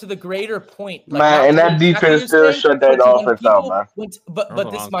the greater point, like, Man, and that defense still shut that offense out, man.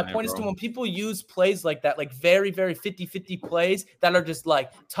 But this my point is to when people use plays like that, like very, very 50-50 plays that are just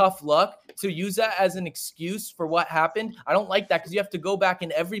like tough luck, to use that as an excuse for what happened. I don't like that because you have to go back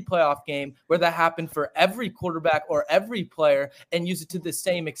in every playoff game where that happened for every quarterback or every player and use it to the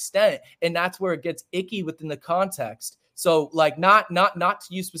same extent. And that's where it gets icky within the context. So like not to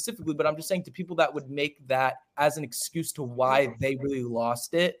you specifically, but I'm just saying to people that would make that as an excuse to why they really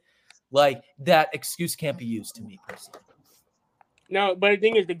lost it, like that excuse can't be used to me personally. No, but the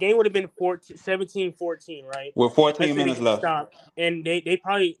thing is, the game would have been 17-14, right? With 14 Let's say minutes they left. stop, and they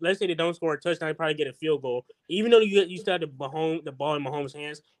probably, let's say they don't score a touchdown, they probably get a field goal. Even though you still have the ball in Mahomes'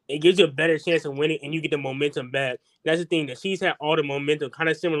 hands, it gives you a better chance of winning, and you get the momentum back. That's the thing. The Chiefs had all the momentum, kind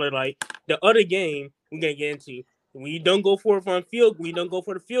of similar like the other game we're gonna get into. When you don't go for the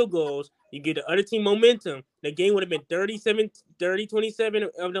field goals, you get the other team momentum. The game would have been 30-27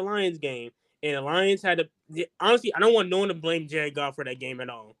 of the Lions game. And the Lions had to – honestly, I don't want no one to blame Jared Goff for that game at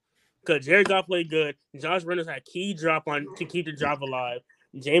all. Because Jared Goff played good. Josh Reynolds had a key drop on to keep the drive alive.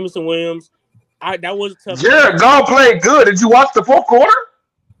 Jameson Williams, that was a tough Jared Goff played good. Did you watch the fourth quarter?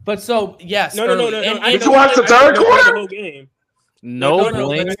 But so, yes. No. Did you watch the third quarter? The whole game. No,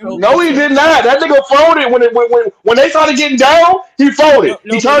 No, he did not. That nigga folded when they started getting down. He folded.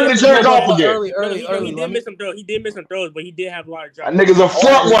 He turned to Jared Goff again. He did miss some throws. He did miss some throws, but he did have a lot of drops. That nigga's a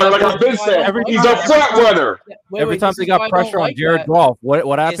front runner, like I've been saying. He's a front runner. Every time they got pressure on Jared Goff,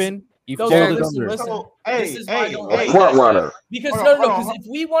 what happened? You No, folded listen. under. So, This is why I don't like Front that. runner. Because Hold on, because if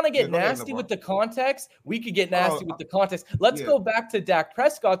we want to get Yeah, go ahead, nasty LeBron. with the context, we could get Hold nasty on. with the context. Let's Yeah. go back to Dak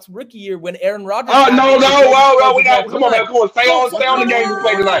Prescott's rookie year when Aaron Rodgers. Oh, had no, the whoa, we got, quarterback come on, man, come on, stay on the games and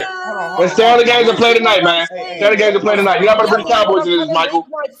play tonight. Let's stay on the games and play tonight, man. Stay on the games and play tonight. You're not going to bring Cowboys into this, Michael.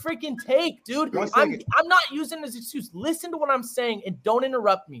 My freaking take, dude. I'm not using it as an excuse. Listen to what I'm saying and don't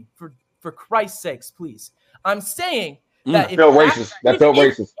interrupt me for Christ's sakes, please. I'm saying that if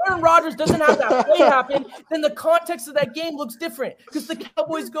Aaron Rodgers doesn't have that play happen, then the context of that game looks different because the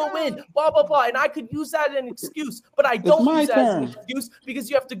Cowboys go in, blah, blah, blah. And I could use that as an excuse, but I don't use that as an excuse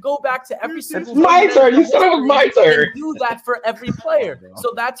because you have to go back to every single It's my turn. You said it was my turn. and do that for every player.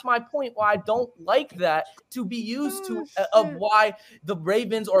 So that's my point why I don't like that to be used to of why the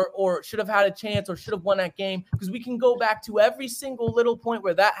Ravens or should have had a chance or should have won that game, because we can go back to every single little point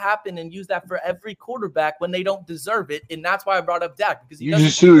where that happened and use that for every quarterback when they don't deserve it. And that's why I brought up Dak, because you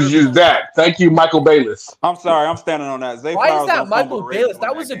just use Dak. Thank you, Michael Bayless. I'm sorry, I'm standing on that. Why is that Michael Bayless?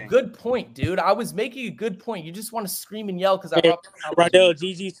 That was a good point, dude. I was making a good point. You just want to scream and yell because I brought Rodell,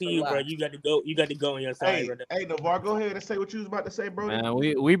 GG to you, bro. You got to go. You got to go on your side, Rodell. Hey, Navar, go ahead and say what you was about to say, bro. Man,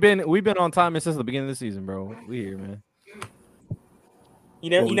 we've been on time since the beginning of the season, bro. We here, man. You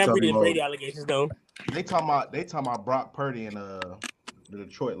never did Brady allegations, though. They talking about Brock Purdy and the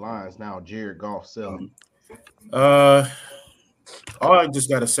Detroit Lions now. Jared Goff selling. All I just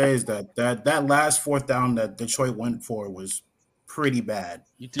gotta say is that last fourth down that Detroit went for was pretty bad.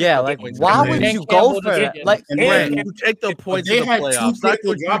 Yeah, like why would you go for that? Like, you take the points in the playoffs. That's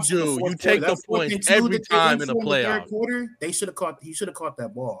what you do. You take the points every time in the playoffs. They should have caught. He should have caught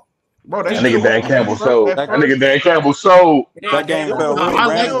that ball. Bro, that nigga Dan Campbell sold. That nigga Dan Campbell sold. That game fell. It's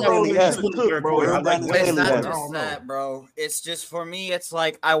not just that, bro. It's just for me. It's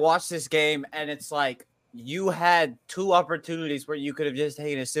like I watched this game, and it's like you had two opportunities where you could have just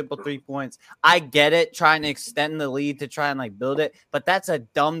taken a simple 3 points. I get it, trying to extend the lead to try and like build it, but that's a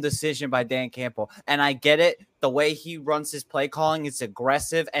dumb decision by Dan Campbell. And I get it, the way he runs his play calling, it's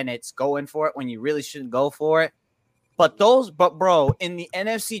aggressive and it's going for it when you really shouldn't go for it. But bro, in the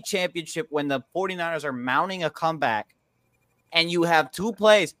NFC Championship, when the 49ers are mounting a comeback and you have two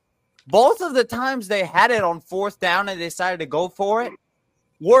plays, both of the times they had it on fourth down and they decided to go for it,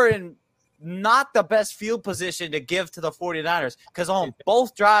 were in not the best field position to give to the 49ers, because on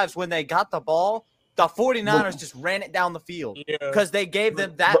both drives when they got the ball, the 49ers just ran it down the field because they gave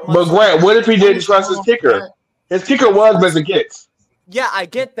them that much. But Grant, what if he didn't trust his kicker? His kicker was missing kicks. Yeah, I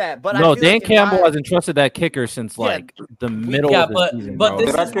get that, but no, I feel Dan like Campbell hasn't trusted that kicker since like the middle of the season. But bro.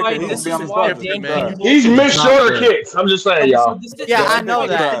 this is why Dan Campbell. He's missed shorter kicks. I'm just saying, y'all. Yeah, I know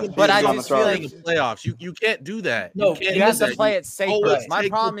that, but I just feel like playoffs. You can't do that. No, you have to play it safe. Always My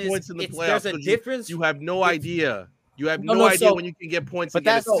take problem the points is in the there's a playoffs. difference. You have no idea. You have No, no idea so- when you can get points. But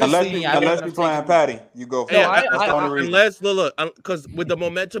that's Unless you playing Patty, you go for it. Yeah, That's the only reason. unless look, because with the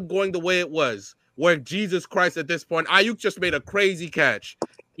momentum going the way it was, where Jesus Christ at this point, Ayuk just made a crazy catch.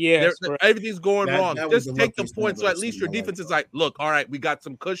 Yeah, everything's going wrong. That was Just the take the luckiest points, thing so I've at least seen your in my defense is like, look, all right, we got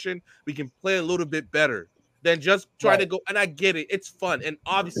some cushion. We can play a little bit better than just try to go. And I get it, it's fun. And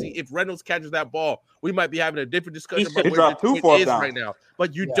obviously, if Reynolds catches that ball, we might be having a different discussion about He where dropped two Detroit fourth is downs. right now.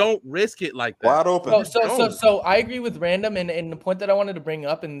 But you don't risk it like that. Wide open. So I agree with Random, and the point that I wanted to bring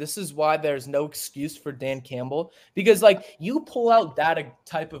up, and this is why there's no excuse for Dan Campbell, because like you pull out that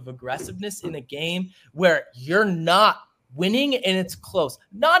type of aggressiveness in a game where you're not winning and it's close,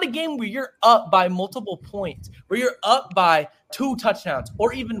 not a game where you're up by multiple points, where you're up by 2 touchdowns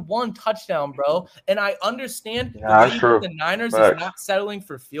or even 1 touchdown, bro. And I understand the Niners is not settling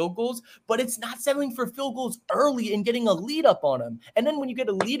for field goals, but it's not settling for field goals early and getting a lead up on them. And then when you get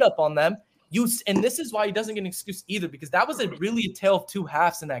a lead up on them, and this is why he doesn't get an excuse either, because that was really a tale of 2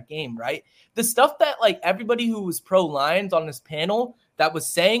 halves in that game, right? The stuff that like everybody who was pro Lions on this panel that was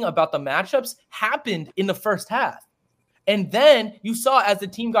saying about the matchups happened in the first half. And then you saw as the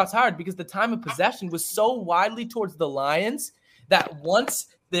team got tired, because the time of possession was so widely towards the Lions that once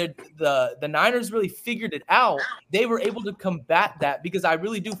the Niners really figured it out, they were able to combat that, because I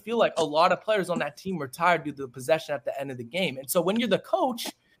really do feel like a lot of players on that team were tired due to the possession at the end of the game. And so when you're the coach,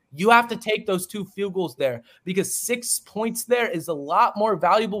 you have to take those 2 field goals there, because 6 points there is a lot more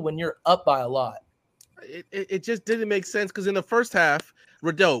valuable when you're up by a lot. It just didn't make sense, because in the first half,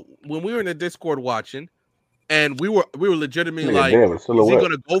 Riddell, when we were in the Discord watching, and we were legitimately like, is he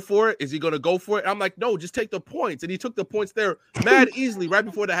going to go for it? Is he going to go for it? I'm like, no, just take the points. And he took the points there mad easily right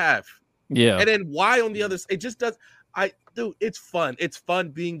before the half. Yeah. And then why on the other side? It just does. Dude, it's fun. It's fun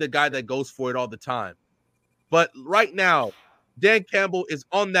being the guy that goes for it all the time. But right now, Dan Campbell is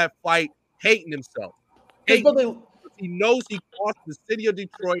on that fight, hating himself. He knows he cost the city of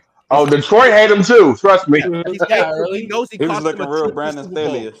Detroit Oh, Detroit had him too. Trust me. He knows he He was cost looking him a real trip to Brandon Super Bowl.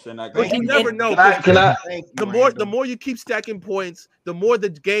 Staley in that But game. you never know. Can I? The more you keep stacking points, the more the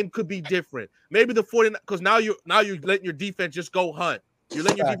game could be different. Maybe the 49, because now you're letting your defense just go hunt. You're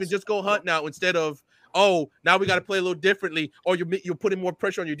letting your defense just go hunt now instead of, oh, now we got to play a little differently, or you're putting more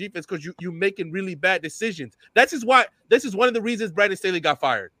pressure on your defense because you're making really bad decisions. This is one of the reasons Brandon Staley got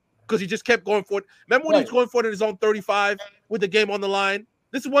fired, because he just kept going for it. Remember when he was going for it in his own 35 with the game on the line?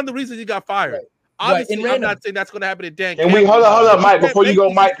 This is one of the reasons he got fired. Obviously, I'm not saying that's going to happen to Dan. Can we hold up, Mike? Before you go,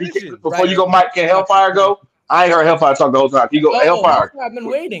 Mike. Can Hellfire go? I ain't heard Hellfire talk the whole time. Can you go, Hellfire? I've been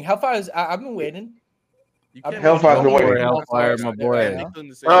waiting. I've been waiting. Hellfire's been waiting. Hellfire, my boy.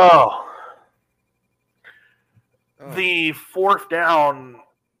 Oh. The fourth down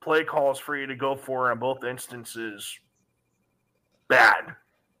play calls for you to go for in both instances, bad.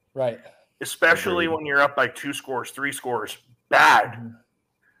 Right. Especially when you're up by 2 scores, 3 scores, bad.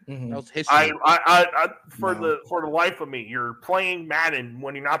 Mm-hmm. That was history. For the life of me, you're playing Madden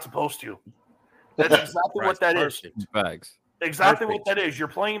when you're not supposed to. That's exactly what that is. Facts. Exactly what that is. You're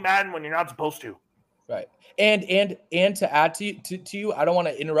playing Madden when you're not supposed to. Right. And to add to you, I don't want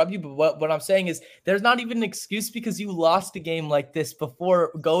to interrupt you, but what I'm saying is there's not even an excuse because you lost a game like this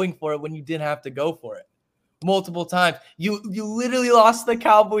before going for it when you didn't have to go for it multiple times. You literally lost the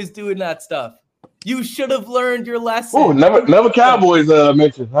Cowboys doing that stuff. You should have learned your lesson. Oh, never Cowboys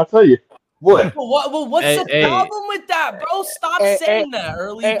mentioned. I'll tell you. What? Well, what's the problem with that, bro? Stop saying that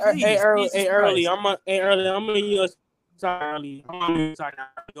early. Early. I'm gonna use early. I'm gonna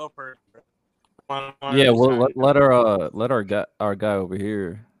go first. Yeah, well, let our guy over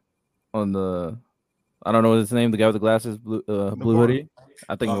here on the, I don't know his name, the guy with the glasses, blue hoodie.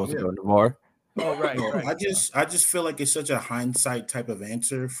 I think he wants to go Navar. Oh, right. I just feel like it's such a hindsight type of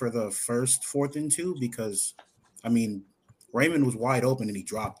answer for the first 4th and 2 because, I mean, Raymond was wide open and he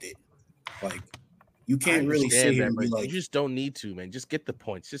dropped it. Like, you can't really sit here and be like, you just don't need to, man. Just get the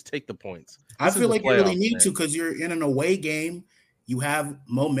points. Just take the points. I feel like you really need to because you're in an away game. You have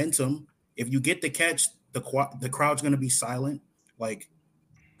momentum. If you get the catch, the crowd's going to be silent. Like,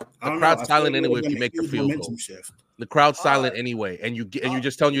 the crowd's silent anyway if you make the field goal. Shift. The crowd's silent anyway, and you're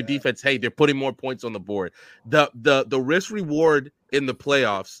just telling your defense, hey, they're putting more points on the board. The risk reward in the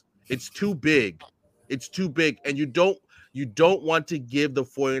playoffs, it's too big. It's too big, and you don't want to give the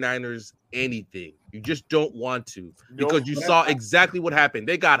 49ers anything. You just don't want to because you saw exactly what happened.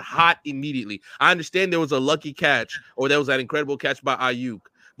 They got hot immediately. I understand there was a lucky catch or there was that incredible catch by Ayuk,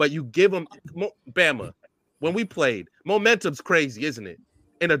 but you give them Bama. When we played, momentum's crazy, isn't it?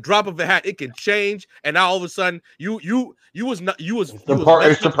 In a drop of a hat, it can change, and now all of a sudden, you was in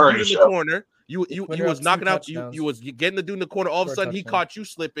the corner. You was knocking out. You was getting the dude in the corner. All of a sudden, he caught you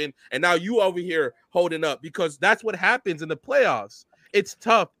slipping, and now you over here holding up because that's what happens in the playoffs. It's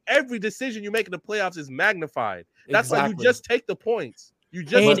tough. Every decision you make in the playoffs is magnified. That's why you just take the points. You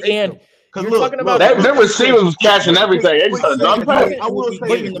just take them. You're talking about that receiver was catching everything.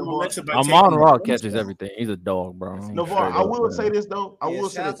 Amon Ra catches everything. He's a dog, bro. Navar, I will say this though. I will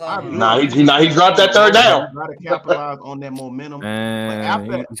say this. He dropped that third down. Got to capitalize on that momentum.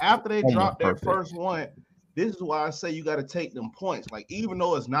 After they dropped that first one, this is why I say you got to take them points. Like even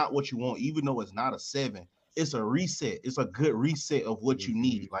though it's not what you want, even though it's not a 7, it's a reset. It's a good reset of what you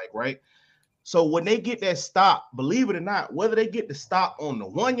need. Like right. So when they get that stop, believe it or not, whether they get the stop on the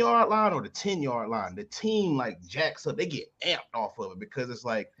 1-yard line or the 10-yard line, the team like jacks up. They get amped off of it because it's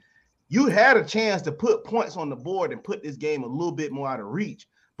like you had a chance to put points on the board and put this game a little bit more out of reach.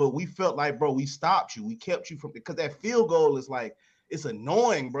 But we felt like, bro, we stopped you. We kept you from because that field goal is like it's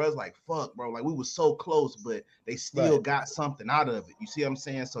annoying, bro. It's like fuck, bro. Like we were so close, but they still got something out of it. You see what I'm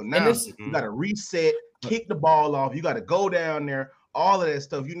saying? So now you got to reset, kick the ball off. You got to go down there. All of that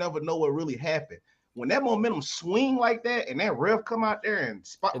stuff, you never know what really happened. When that momentum swing like that and that ref come out there and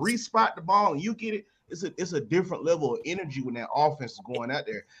respot the ball and you get it, it's a different level of energy when that offense is going out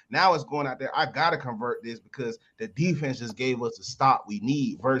there. Now it's going out there. I gotta convert this because the defense just gave us the stop we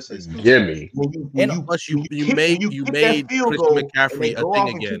need versus Jimmy. Plus you made Christian McCaffrey a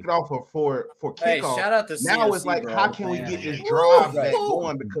thing again. Kick it off for kickoff. Hey, shout out to now CMC, it's like bro. how can we get this drive back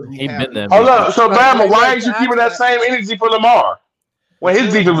going because we have them. Hold up, so Bama, why ain't you keeping that same energy for Lamar? When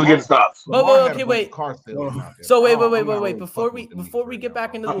his defense was getting stopped. Okay, wait. So wait. Before we get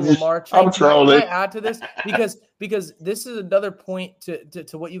back into the Lamar train, can I add to this? Because this is another point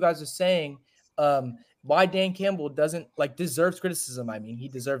to what you guys are saying. Why Dan Campbell doesn't deserves criticism. I mean, he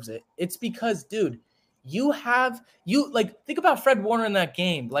deserves it. It's because, dude, think about Fred Warner in that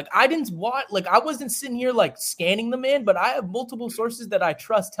game. Like I wasn't sitting here like scanning the man, but I have multiple sources that I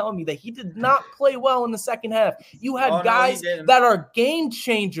trust telling me that he did not play well in the second half. You had guys that are game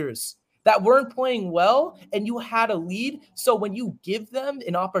changers that weren't playing well, and you had a lead. So when you give them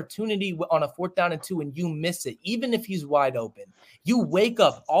an opportunity on a 4th down and 2 and you miss it, even if he's wide open, you wake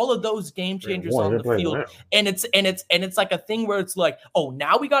up all of those game changers on the field. And it's like a thing where it's like, oh,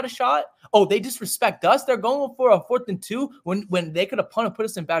 now we got a shot. Oh, they disrespect us. They're going for a 4th and 2 when they could have put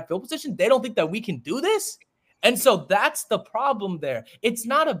us in bad field position. They don't think that we can do this. And so that's the problem there. It's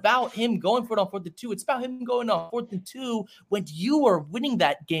not about him going for it on 4th and 2. It's about him going on 4th and 2 when you are winning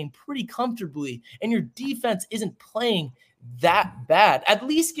that game pretty comfortably and your defense isn't playing that bad. At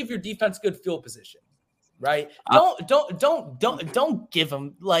least give your defense good field position, right? Don't give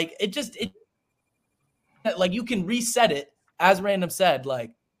him like like you can reset it, as Random said.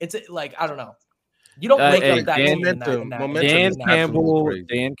 Like it's like I don't know. You don't wake up that team in that.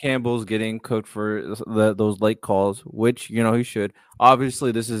 Dan Campbell's getting cooked for those late calls, which he should.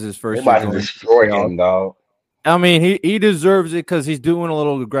 Obviously, this is his first. They might destroy him, dog. I mean, he deserves it because he's doing a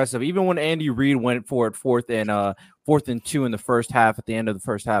little aggressive. Even when Andy Reid went for it 4th and 2 in the first half, at the end of the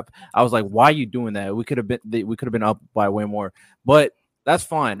first half, I was like, "Why are you doing that? We could have been up by way more." But that's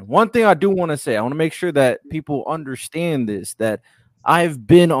fine. One thing I do want to say, I want to make sure that people understand this, that I've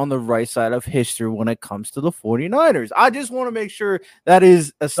been on the right side of history when it comes to the 49ers. I just want to make sure that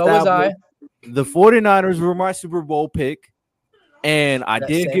is established. So was I. The 49ers were my Super Bowl pick, and I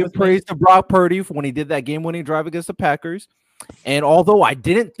did give praise to Brock Purdy for when he did that game-winning drive against the Packers. And although I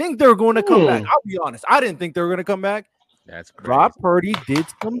didn't think they were going to come back, I'll be honest, I didn't think they were going to come back. That's crazy. Brock Purdy did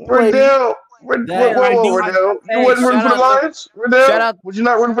some plays. Riddell, you wasn't rooting for the Lions? Riddell, was you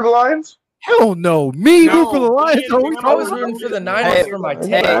not rooting for the Lions? Hell no. Me root for the Lions. I was rooting for the Niners for my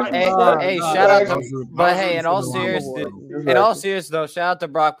team. Hey, shout out to, but hey, in all seriousness though, shout out to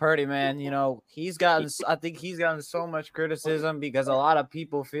Brock Purdy, man. I think he's gotten so much criticism because a lot of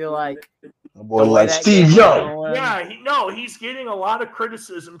people feel like Steve Young. Yeah, he's getting a lot of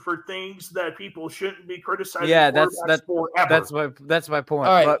criticism for things that people shouldn't be criticizing. Yeah, that's my point.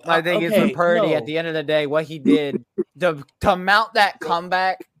 All right, but my thing is with Purdy, at the end of the day, what he did to mount that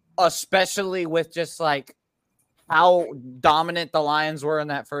comeback, especially with just like how dominant the Lions were in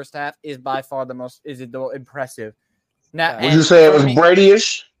that first half, is by far the most impressive. Now, would you say it was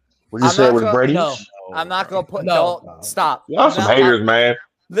Brady-ish? Would you say it was Brady-ish? No, I'm not gonna put stop. Y'all some haters, man.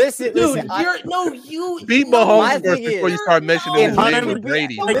 Listen, you beat Mahomes first before you start mentioning his name with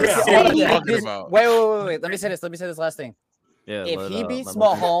Brady. Wait. Let me say this last thing. Yeah, if he beats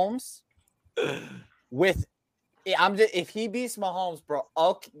Mahomes if he beats Mahomes, bro,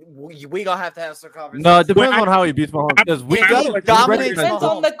 we gonna have to have some conversation. No, it depends on how he beats Mahomes because we got dominate the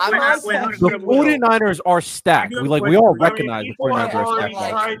 49ers are stacked. We all recognize the 49ers are stacked.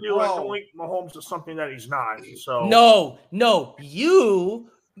 Trying to link Mahomes to something that he's not. So no,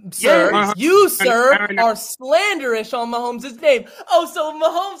 you. Sir, are slanderish on Mahomes' name. Oh, so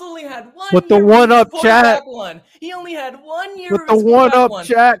Mahomes only had one. But the one-up chat. He only had 1 year. But the one-up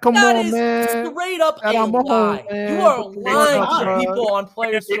chat. Come on, man. That is straight up a lie. You are lying to people on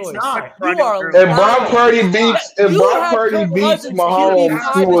players' choice. You are lying. If Brock Purdy beats Mahomes,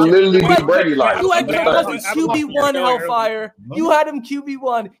 he will literally beat Brady like. You had Kirk Cousins QB1 Hellfire. You had him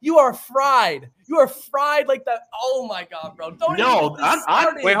QB1. You are fried. You are fried like that. Oh my god, bro! Wait, hold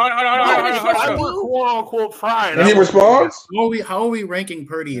on. "Quote unquote fried." And he responds. How are we ranking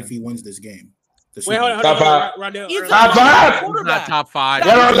Purdy if he wins this game? Wait, hold on. Top five. Top five. Not top five.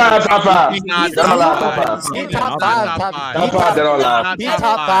 They're all not top five. He's top 5. They're all live. He's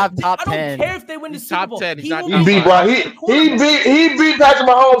top 5, top 10. I don't care if they win the Super Bowl. Top 10. He beat Patrick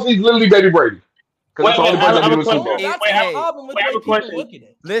Mahomes. He's literally baby Brady. I have a question.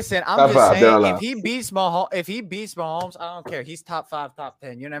 Listen, I'm just saying, if he beats Mahomes, I don't care. He's top 5, top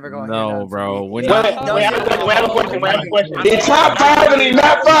 10. You're never going. No, bro. We have a question. He's top 5 and he's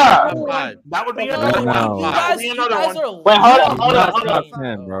not 5. That would be another one. Wait, hold on.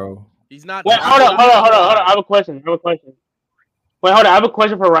 10, bro. He's not. Wait, hold on. I have a question. Wait, hold on. I have a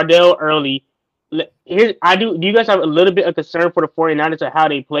question for Radell early. Do you guys have a little bit of concern for the 49ers of how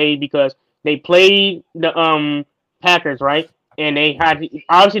they played? Because they played the Packers, right? And they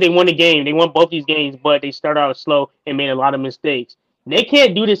obviously won the game. They won both these games, but they started out slow and made a lot of mistakes. They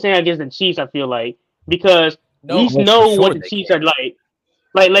can't do the same against the Chiefs, I feel like, because we know what the Chiefs are like.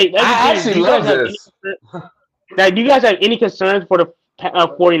 Like I actually love this. Do you guys have any concerns for the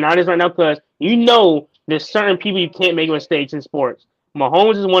 49ers right now? Because you know there's certain people you can't make mistakes in sports.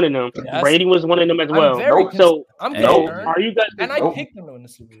 Mahomes is one of them. Yes. Brady was one of them as well. I'm concerned. Are you guys? And I picked them to win the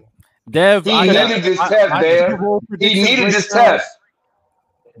Super Bowl. Dev, He needed this test, Dev. He needed this test.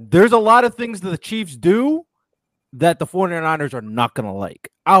 There's a lot of things that the Chiefs do that the 49ers are not going to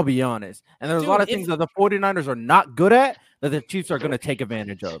like. I'll be honest. And there's a lot of things that the 49ers are not good at that the Chiefs are going to take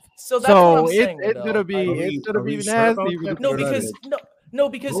advantage of. So that's what I'm saying. It's going to be nasty.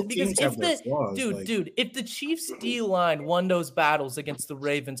 Because if if the Chiefs D-line won those battles against the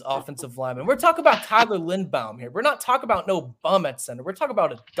Ravens offensive linemen, we're talking about Tyler Lindbaum here. We're not talking about no bum at center. We're talking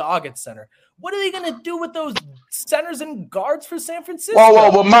about a dog at center. What are they going to do with those centers and guards for San Francisco?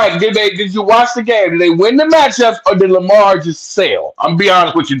 Whoa, but Mike, did you watch the game? Did they win the matchups or did Lamar just sail? I'm be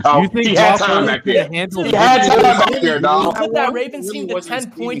honest with you, dog. He had time back there. He had time back there, dog. You put that Ravens team to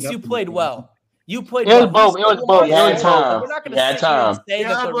 10 points, you played well. You played It was both. It was both. He had time. We're not going He had to sit here and time. say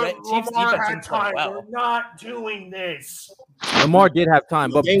that the but Chiefs Lamar defense had didn't play time. well. We're not doing this. Lamar did have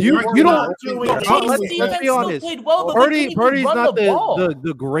time, but you don't. Let's be honest. Purdy's not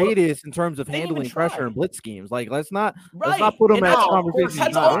the greatest in terms of handling pressure and blitz schemes. Like let's not put him at conversation.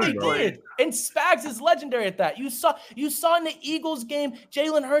 That's all they did. And Spags is legendary at that. You saw in the Eagles game,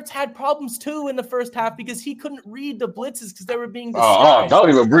 Jalen Hurts had problems too in the first half because he couldn't read the blitzes because they were being disguised. Don't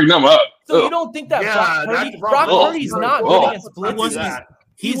even bring them up. So you don't think that Brock Purdy's not good against blitzes?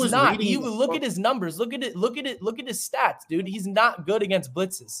 He's not. You look at his numbers. Look at his stats, dude. He's not good against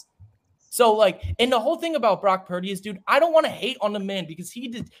blitzes. So, and the whole thing about Brock Purdy is, dude, I don't want to hate on the man because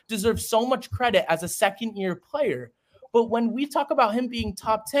he deserves so much credit as a second-year player. But when we talk about him being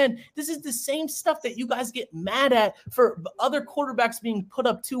top 10, this is the same stuff that you guys get mad at for other quarterbacks being put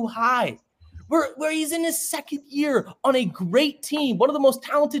up too high. Where he's in his second year on a great team, one of the most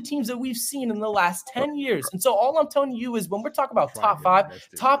talented teams that we've seen in the last 10 years. And so all I'm telling you is when we're talking about top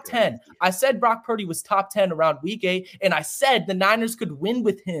 5, top 10, I said Brock Purdy was top 10 around week 8, and I said the Niners could win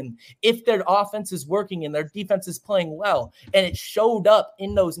with him if their offense is working and their defense is playing well. And it showed up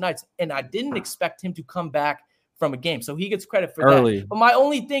in those nights. And I didn't expect him to come back from a game. So he gets credit for that. But my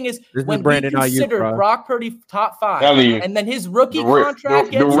only thing is when we consider Brock Purdy top 5 and then his rookie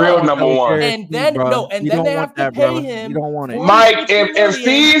contract gets the real number one. And then they have to pay him. You don't want it. Mike, if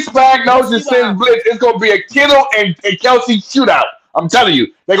Steve Spagnuolo sends blitz, it's gonna be a Kittle and Kelsey shootout. I'm telling you,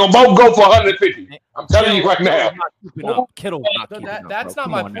 they're gonna both go for 150. I'm telling you right now. Kittle, that's not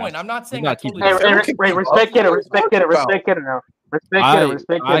my point. I'm not saying I totally. Respect Kittle. Respect Kittle now.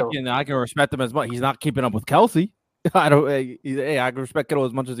 I can respect him as much. He's not keeping up with Kelsey. I can respect Kittle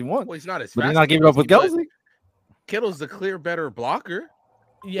as much as he wants. Well, he's not as but fast. He's not keeping up with Kelsey. Kittle's the clear better blocker.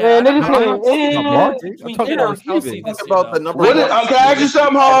 Yeah, I'm talking about Kelsey. Think about the number. Can I ask you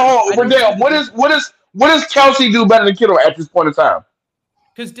something? Hold on. What does Kelsey do better than Kittle at this point in time?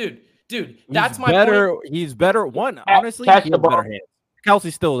 Because, dude, that's my better. point. He's better. One, honestly, he has better hands.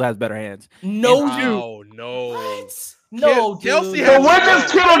 Kelsey still has better hands. No. No, Kelsey. So when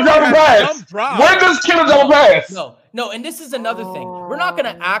does Kittle double pass? When does Kittle double pass? No, and this is another thing. We're not going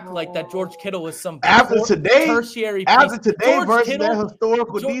to act like that George Kittle is some versus tertiary piece. that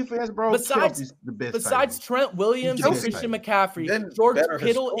historical defense, bro. Besides Trent Williams and Christian McCaffrey, George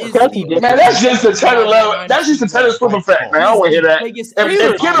Kittle is man. That's just a Taylor level. That's just a Taylor Swift effect, man. I don't want to hear that.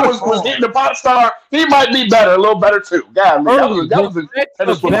 If Kittle was hitting the pop star, he might be better, a little better too. God, that was a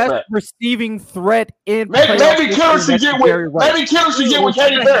Taylor Swift effect. Receiving threat in maybe Kittle should get with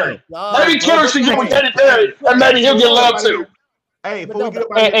Katy Perry. Maybe Kittle should get with Katy Perry, and maybe he'll get love too. Hey,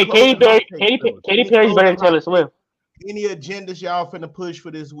 Katy Perry's better than Taylor Swift. Any agendas y'all finna push for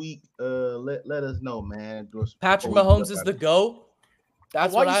this week? Let us know, man. Patrick Mahomes is the GOAT.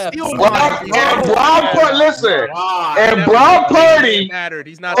 That's what I have. Listen, and Brock Purdy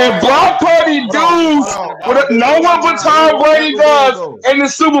dudes what no one but Tom Brady does in the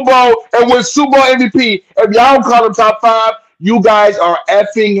Super Bowl and with Super Bowl MVP. If y'all don't call him top 5, you guys are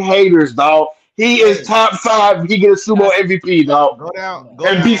effing haters, dog. He is top 5. He gets a Super Bowl MVP, dog. Go down.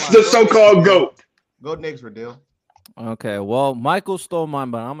 And beats the so-called GOAT. Go next, Radell. Okay, well, Michael stole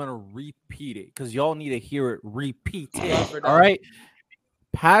mine, but I'm going to repeat it because y'all need to hear it repeated. All right?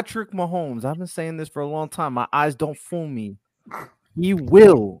 Patrick Mahomes, I've been saying this for a long time. My eyes don't fool me. He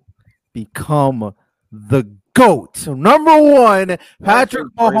will become the GOAT. So, number 1,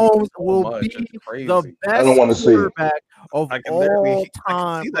 Patrick Mahomes will be the best quarterback of all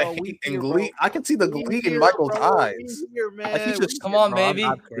time. I can see the glee in Michael's eyes. Come on, baby.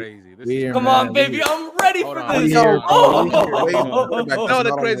 Crazy. Come on, baby. I'm ready for this.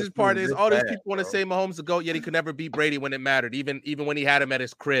 The craziest part is all these people want to say Mahomes the GOAT, yet he could never beat Brady when it mattered, even when he had him at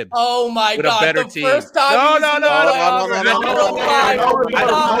his crib. Oh my with God! A better the team. First time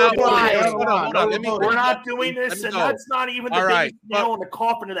We're not doing this, and that's not even the biggest nail in the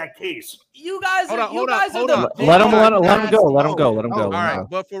coffin of that case. You guys are let let him go. Let him go. Let him go. All Let him right, go.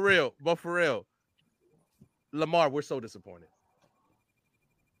 but for real, Lamar, we're so disappointed.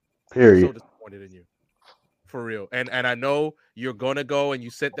 Period. So disappointed in you. For real. And I know you're gonna go and you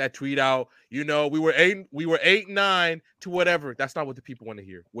sent that tweet out. You know, we were 8-9 to whatever. That's not what the people want to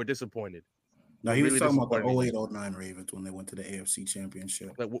hear. We're disappointed. No, We're he was really talking about the disappointed in 08-09 Ravens when they went to the AFC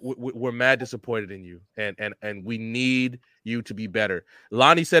Championship. Like we're mad disappointed in you, and we need you to be better.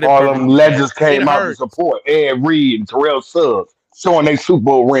 Lonnie said it. All perfectly. them legends came It out to hurts. support Ed Reed and Terrell Suggs, showing their Super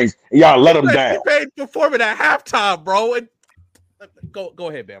Bowl rings, and y'all let them down. He paid performing at halftime, bro. And go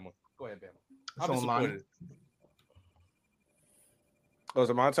ahead, Bama. Go ahead, Bama. I'm disappointed. Was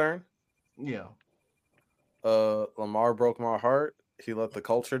it my turn? Yeah. Lamar broke my heart. He let the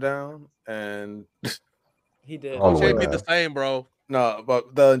culture down, and he did. Can't be the same, bro. No,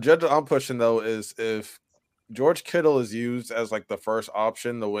 but the agenda I'm pushing though is if George Kittle is used as like the first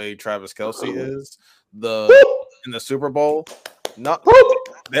option, the way Travis Kelce is in the Super Bowl, not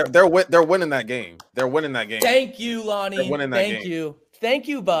they're winning that game. They're winning that game. Thank you, Lonnie. They're winning that game. Thank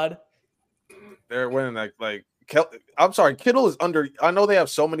you, bud. They're winning that. Like, I'm sorry, Kittle is under. I know they have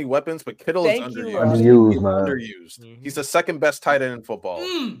so many weapons, but Kittle is underused. Underused, man. Underused. He's the second best tight end in football.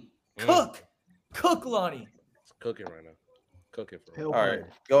 Cook, Lonnie. It's cooking right now. Cooking for All right,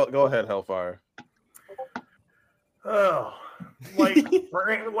 go ahead, Hellfire. Oh,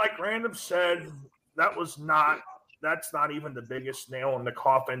 like Random said, that's not even the biggest nail in the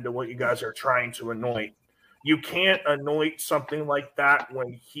coffin to what you guys are trying to anoint. You can't anoint something like that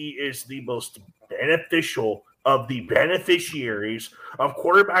when he is the most beneficial of the beneficiaries of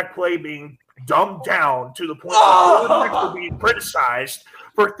quarterback play being dumbed down to the point where quarterbacks are being criticized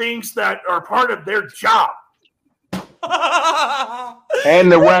for things that are part of their job.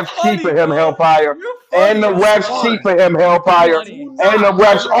 And the refs cheat for him, Hellfire. And the refs cheat for him, Hellfire. And the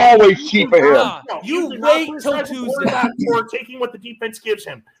refs always cheat for him. You wait till Tuesday for taking what the defense gives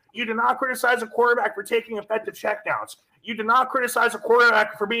him. You do not criticize a quarterback for taking effective checkdowns. You do not criticize a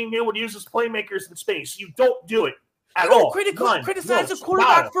quarterback for being able to use his playmakers in space. You don't do it at all. Criticize a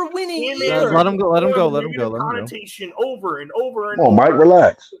quarterback for winning either. Let him go. Let him go. Let him go. Let him go. Connotation over and over and Come on, over. Mike,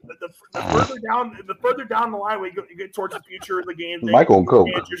 relax. The further down the line we get towards the future of the game, Mike on coke.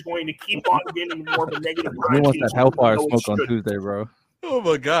 The manager's going to keep on getting more of a negative. He wants that Hellfire connotation. smoke on Tuesday, bro. Oh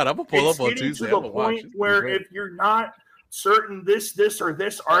my God, I'm gonna pull It's up on getting Tuesday. to I'm the gonna watch point it. where if you're not certain this or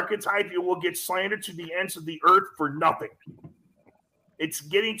this archetype, you will get slandered to the ends of the earth for nothing. It's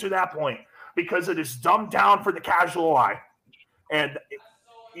getting to that point because it is dumbed down for the casual eye. And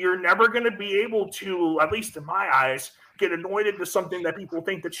you're never going to be able to, at least in my eyes, get anointed to something that people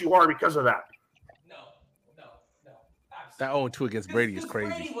think that you are because of that. That 0-2 against Brady is crazy.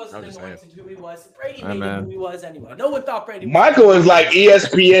 Brady wasn't I'm just saying. anointed who he was. Brady Hey, made him man. who he was anyway. No one thought Brady was. Michael is like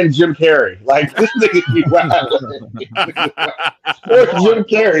ESPN Jim Carrey. Like, this nigga be wild. Sports Jim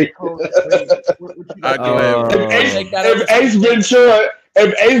Carrey.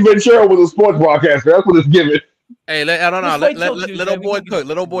 If Ace Ventura was a sports broadcaster, that's what it's giving. Hey, I don't know. Let little boy cook.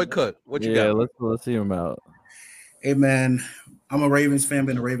 Little boy cook. What you got? Let's see him out. Hey, man, I'm a Ravens fan.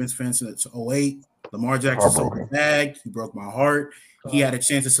 Been a Ravens fan since 2008. Lamar Jackson sold the bag. He broke my heart. He had a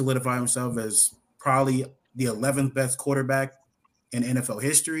chance to solidify himself as probably the 11th best quarterback in NFL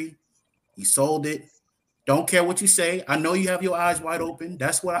history. He sold it. Don't care what you say. I know you have your eyes wide open.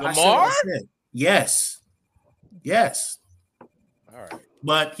 That's what I said. Yes. All right.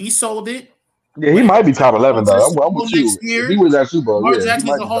 But he sold it. Yeah, he might be top 11, though. I'm with you. Year, If he was at Super Bowl, Lamar yeah, Jackson's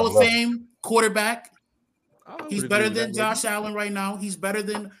he a might Hall be of top 11. Fame quarterback. He's better agree than with that, Josh Allen right now. He's better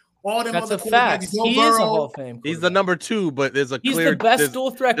than all them That's other a fact. quarterbacks. Joe He is a Burrow. Hall of Fame. He's the number 2, but there's a He's clear. the best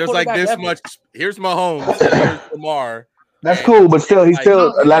dual threat There's like quarterback this ever. much. Here's Mahomes. And here's Lamar. That's cool, but still, he's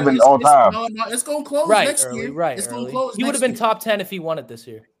still 11 on time. No, it's going to close Right, next early, year. right. It's going early. to close He would next have been year. top 10 if he won it this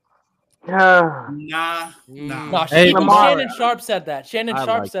year. Nah. Hey, Even Lamar. Shannon Sharp said that. Shannon I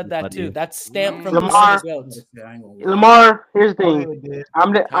Sharp like said you, that buddy. too. That's stamped from Lamar. the goats. Lamar, here's the thing.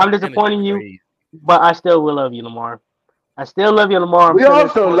 I'm disappointing you, but I still will love you, Lamar. I still love you, Lamar. We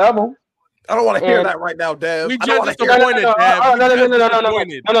also level. I don't want to hear And- that right now, Dev. We I don't just wanna hear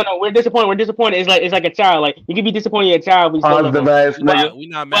disappointed, Dev. No. We're disappointed. We're disappointed. It's like a child. Like you can be disappointed at a child, but you still love Positive them. ass nigga. We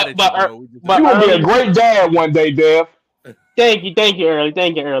not mad at you, But bro. You gonna be a early- great dad one day, Dev. Thank you,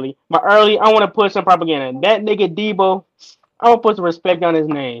 early. But early, I want to put some propaganda. That nigga Debo, I want to put some respect on his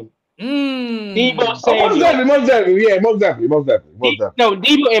name. Debo Most Samuel. definitely. Yeah, most definitely. No,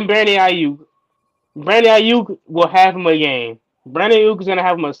 Debo and Brandon Ayuk. Brandon Ayuk will have him a game. Brandon Ayuk is gonna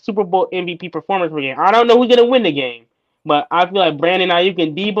have him a Super Bowl MVP performance per game. I don't know who's gonna win the game, but I feel like Brandon Ayuk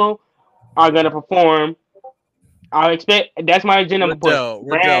and Debo are gonna perform I expect that's my agenda. Riddell,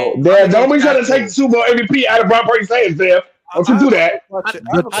 Damn, don't be trying to take the Super Bowl MVP out of Brock Purdy's hands, Sam. Don't you do that.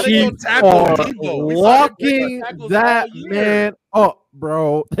 The Chiefs are locking that man up,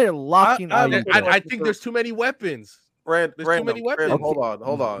 bro. They're locking. I think there's too many weapons. There's too many weapons. Hold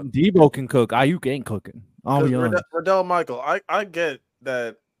on. Debo can cook. Ayuk ain't cooking. I'll be honest. Riddell Michael, I get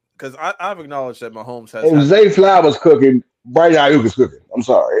that because I've acknowledged that Mahomes has. If Zay Flowers cooking, Brady Ayuk is cooking. I'm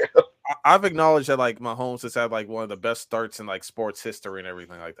sorry. I've acknowledged that like Mahomes has had like one of the best starts in like sports history and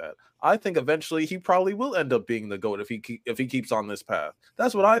everything like that. I think eventually he probably will end up being the GOAT if he keeps on this path.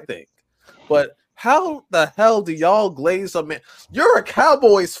 That's what I think. But how the hell do y'all glaze a man? You're a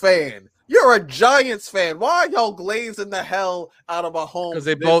Cowboys fan. You're a Giants fan. Why are y'all glazing the hell out of Mahomes? Because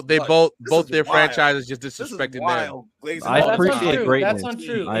they both their franchises just disrespecting them. I appreciate greatness. That's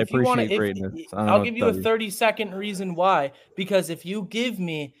untrue. I appreciate greatness. I'll give you a 30-second reason why. Because if you give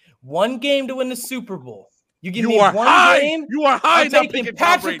me one game to win the Super Bowl, you give me one game. You are high. I'm taking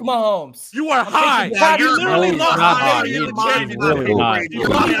Patrick Mahomes. You are high. You literally lost.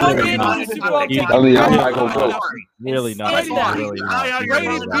 Really not.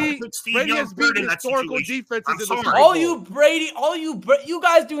 Brady has beaten historical defenses in the Super All Bowl. you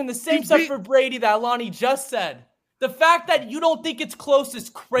guys doing the same stuff for Brady that Lonnie just said. The fact that you don't think it's close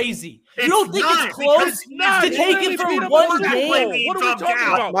is crazy. You don't think it's close to take it for one game. What are we talking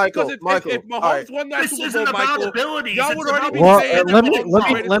about? Michael, if Mahomes won that Super Bowl, Michael, y'all would already be saying.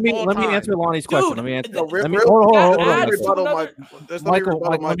 Let me answer Lonnie's question. Let me answer. Hold on, Michael.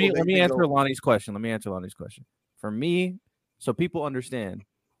 Let me answer Lonnie's question. For me, so people understand,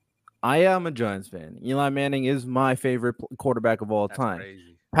 I am a Giants fan. Eli Manning is my favorite quarterback of all time.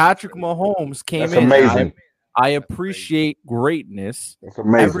 Patrick Mahomes came in. That's amazing. I appreciate greatness. It's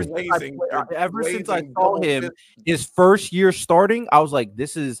amazing. Ever since I saw him his first year starting, I was like,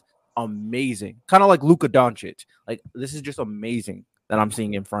 this is amazing. Kind of like Luka Doncic. Like, this is just amazing that I'm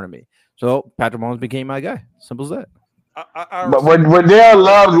seeing in front of me. So Patrick Mahomes became my guy. Simple as that. But Riddell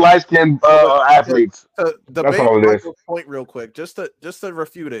loves light-skinned athletes. That's all it is. Point real quick, just to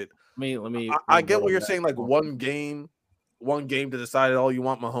refute it. Let me. I get what you're saying. Like one game to decide it all. You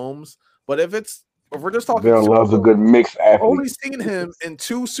want Mahomes, but if we're just talking, Bill loves a good mixed athlete. Only seen him in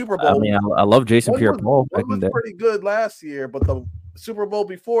 2 Super Bowls. I mean, I love Jason Pierre-Paul. One was pretty good last year, but the Super Bowl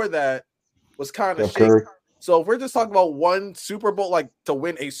before that was kind of shaky. So if we're just talking about one Super Bowl, like to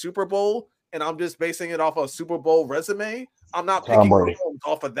win a Super Bowl, and I'm just basing it off a Super Bowl resume, I'm not picking Mahomes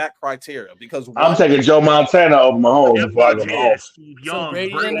off of that criteria because I'm taking Joe Montana over Mahomes before I go Mahomes. So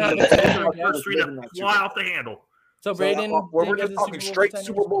Brady didn't have first three to fly off the handle. So Brady, we're just talking straight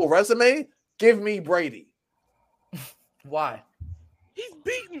Super Bowl resume. Give me Brady. Why? He's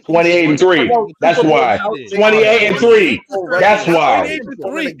beaten 28-3. That's why. 28-3. That's why.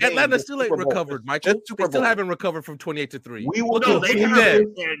 28-3. Atlanta still ain't recovered, Michael. They still haven't recovered from 28-3. We will continue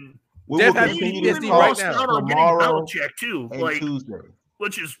Dev has PTSD right now. Tomorrow too, and Tuesday,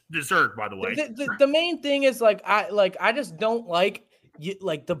 which is deserved, by the way. The main thing is I just don't like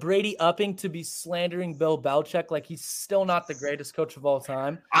the Brady upping to be slandering Bill Belichick like he's still not the greatest coach of all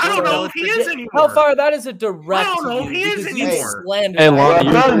time. I don't know if he is anymore. Hellfire, that is a direct. I don't know if he is anymore.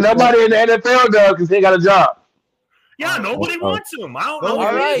 Nobody in the NFL does because he got a job. Yeah, nobody wants him. I don't know.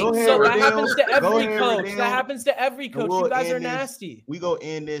 All right, so that happens to every coach. That happens to every coach. You guys are nasty. We go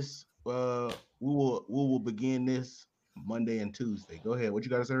end this. We will begin this Monday and Tuesday. Go ahead. What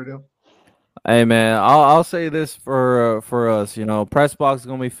you got to say, Riddell? Hey man, I'll say this for us. You know, press box is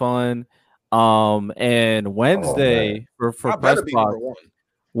gonna be fun. And Wednesday for press box.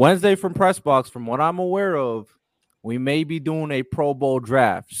 Wednesday from press box, from what I'm aware of, we may be doing a Pro Bowl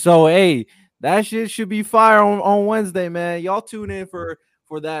draft. So hey, that shit should be fire on Wednesday, man. Y'all tune in for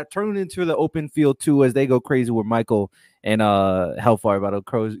that. Turn into the open field too as they go crazy with Michael and Hellfire about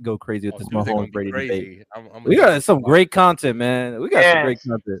to go crazy with this Mahomes Brady debate. We got some great content, man. We got some great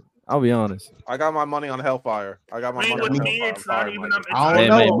content. I'll be honest. I got my money on Hellfire. I got my money on Hellfire. It's not even.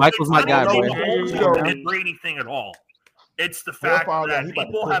 Michael's my guy, bro. The Brady thing at all. It's the fact that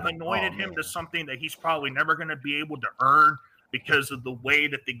people have anointed him to something that he's probably never going to be able to earn because of the way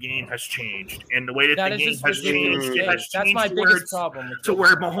that the game has changed and the way that the game has changed. It has That's changed my biggest problem. to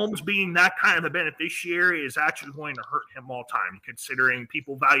where Mahomes being that kind of a beneficiary is actually going to hurt him all time, considering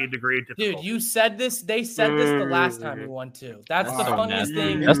people value degree. Dude, you said this. They said this the last time we won too. That's the funniest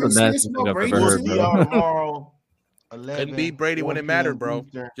thing. That's the best thing I've ever heard, bro. Couldn't beat Brady when it mattered, bro.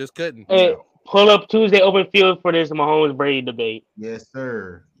 Just couldn't. Hey, pull up Tuesday open field for this Mahomes Brady debate. Yes,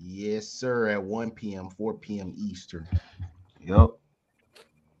 sir. Yes, sir. At 1 p.m., 4 p.m. Eastern. Yep.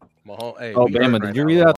 Mahomes, hey, Bama, did you read that?